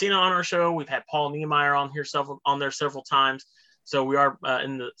Daniel Pacino on our show. We've had Paul Niemeyer on there several times. So we are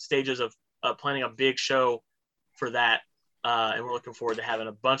in the stages of planning a big show for that. And we're looking forward to having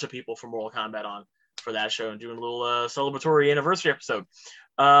a bunch of people from Mortal Kombat on for that show and doing a little celebratory anniversary episode.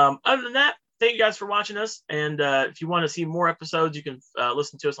 Other than that, thank you guys for watching us. And if you want to see more episodes, you can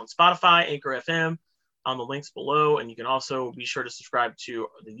listen to us on Spotify, Anchor FM, on the links below. And you can also be sure to subscribe to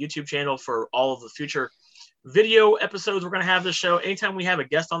the YouTube channel for all of the future video episodes we're going to have this show. Anytime we have a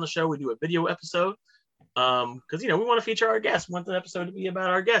guest on the show, we do a video episode. Because, you know, we want to feature our guests. We want the episode to be about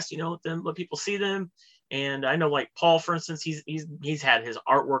our guests, you know, let people see them. And I know, like Paul, for instance, he's had his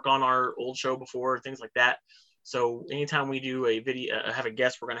artwork on our old show before, things like that. So anytime we do a video, have a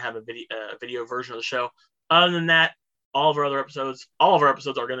guest, we're going to have a video version of the show. Other than that, all of our episodes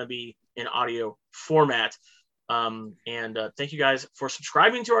are going to be in audio format. Thank you guys for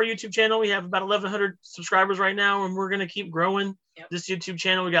subscribing to our YouTube channel. We have about 1,100 subscribers right now, and we're going to keep growing this YouTube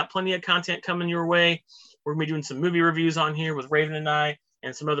channel. We got plenty of content coming your way. We're going to be doing some movie reviews on here with Raven and I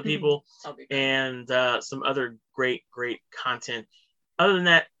and some other people, and some other great content. Other than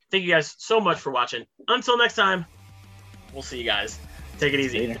that, thank you guys so much for watching. Until next time, we'll see you guys. Take it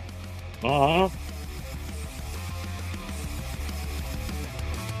easy. Uh-huh.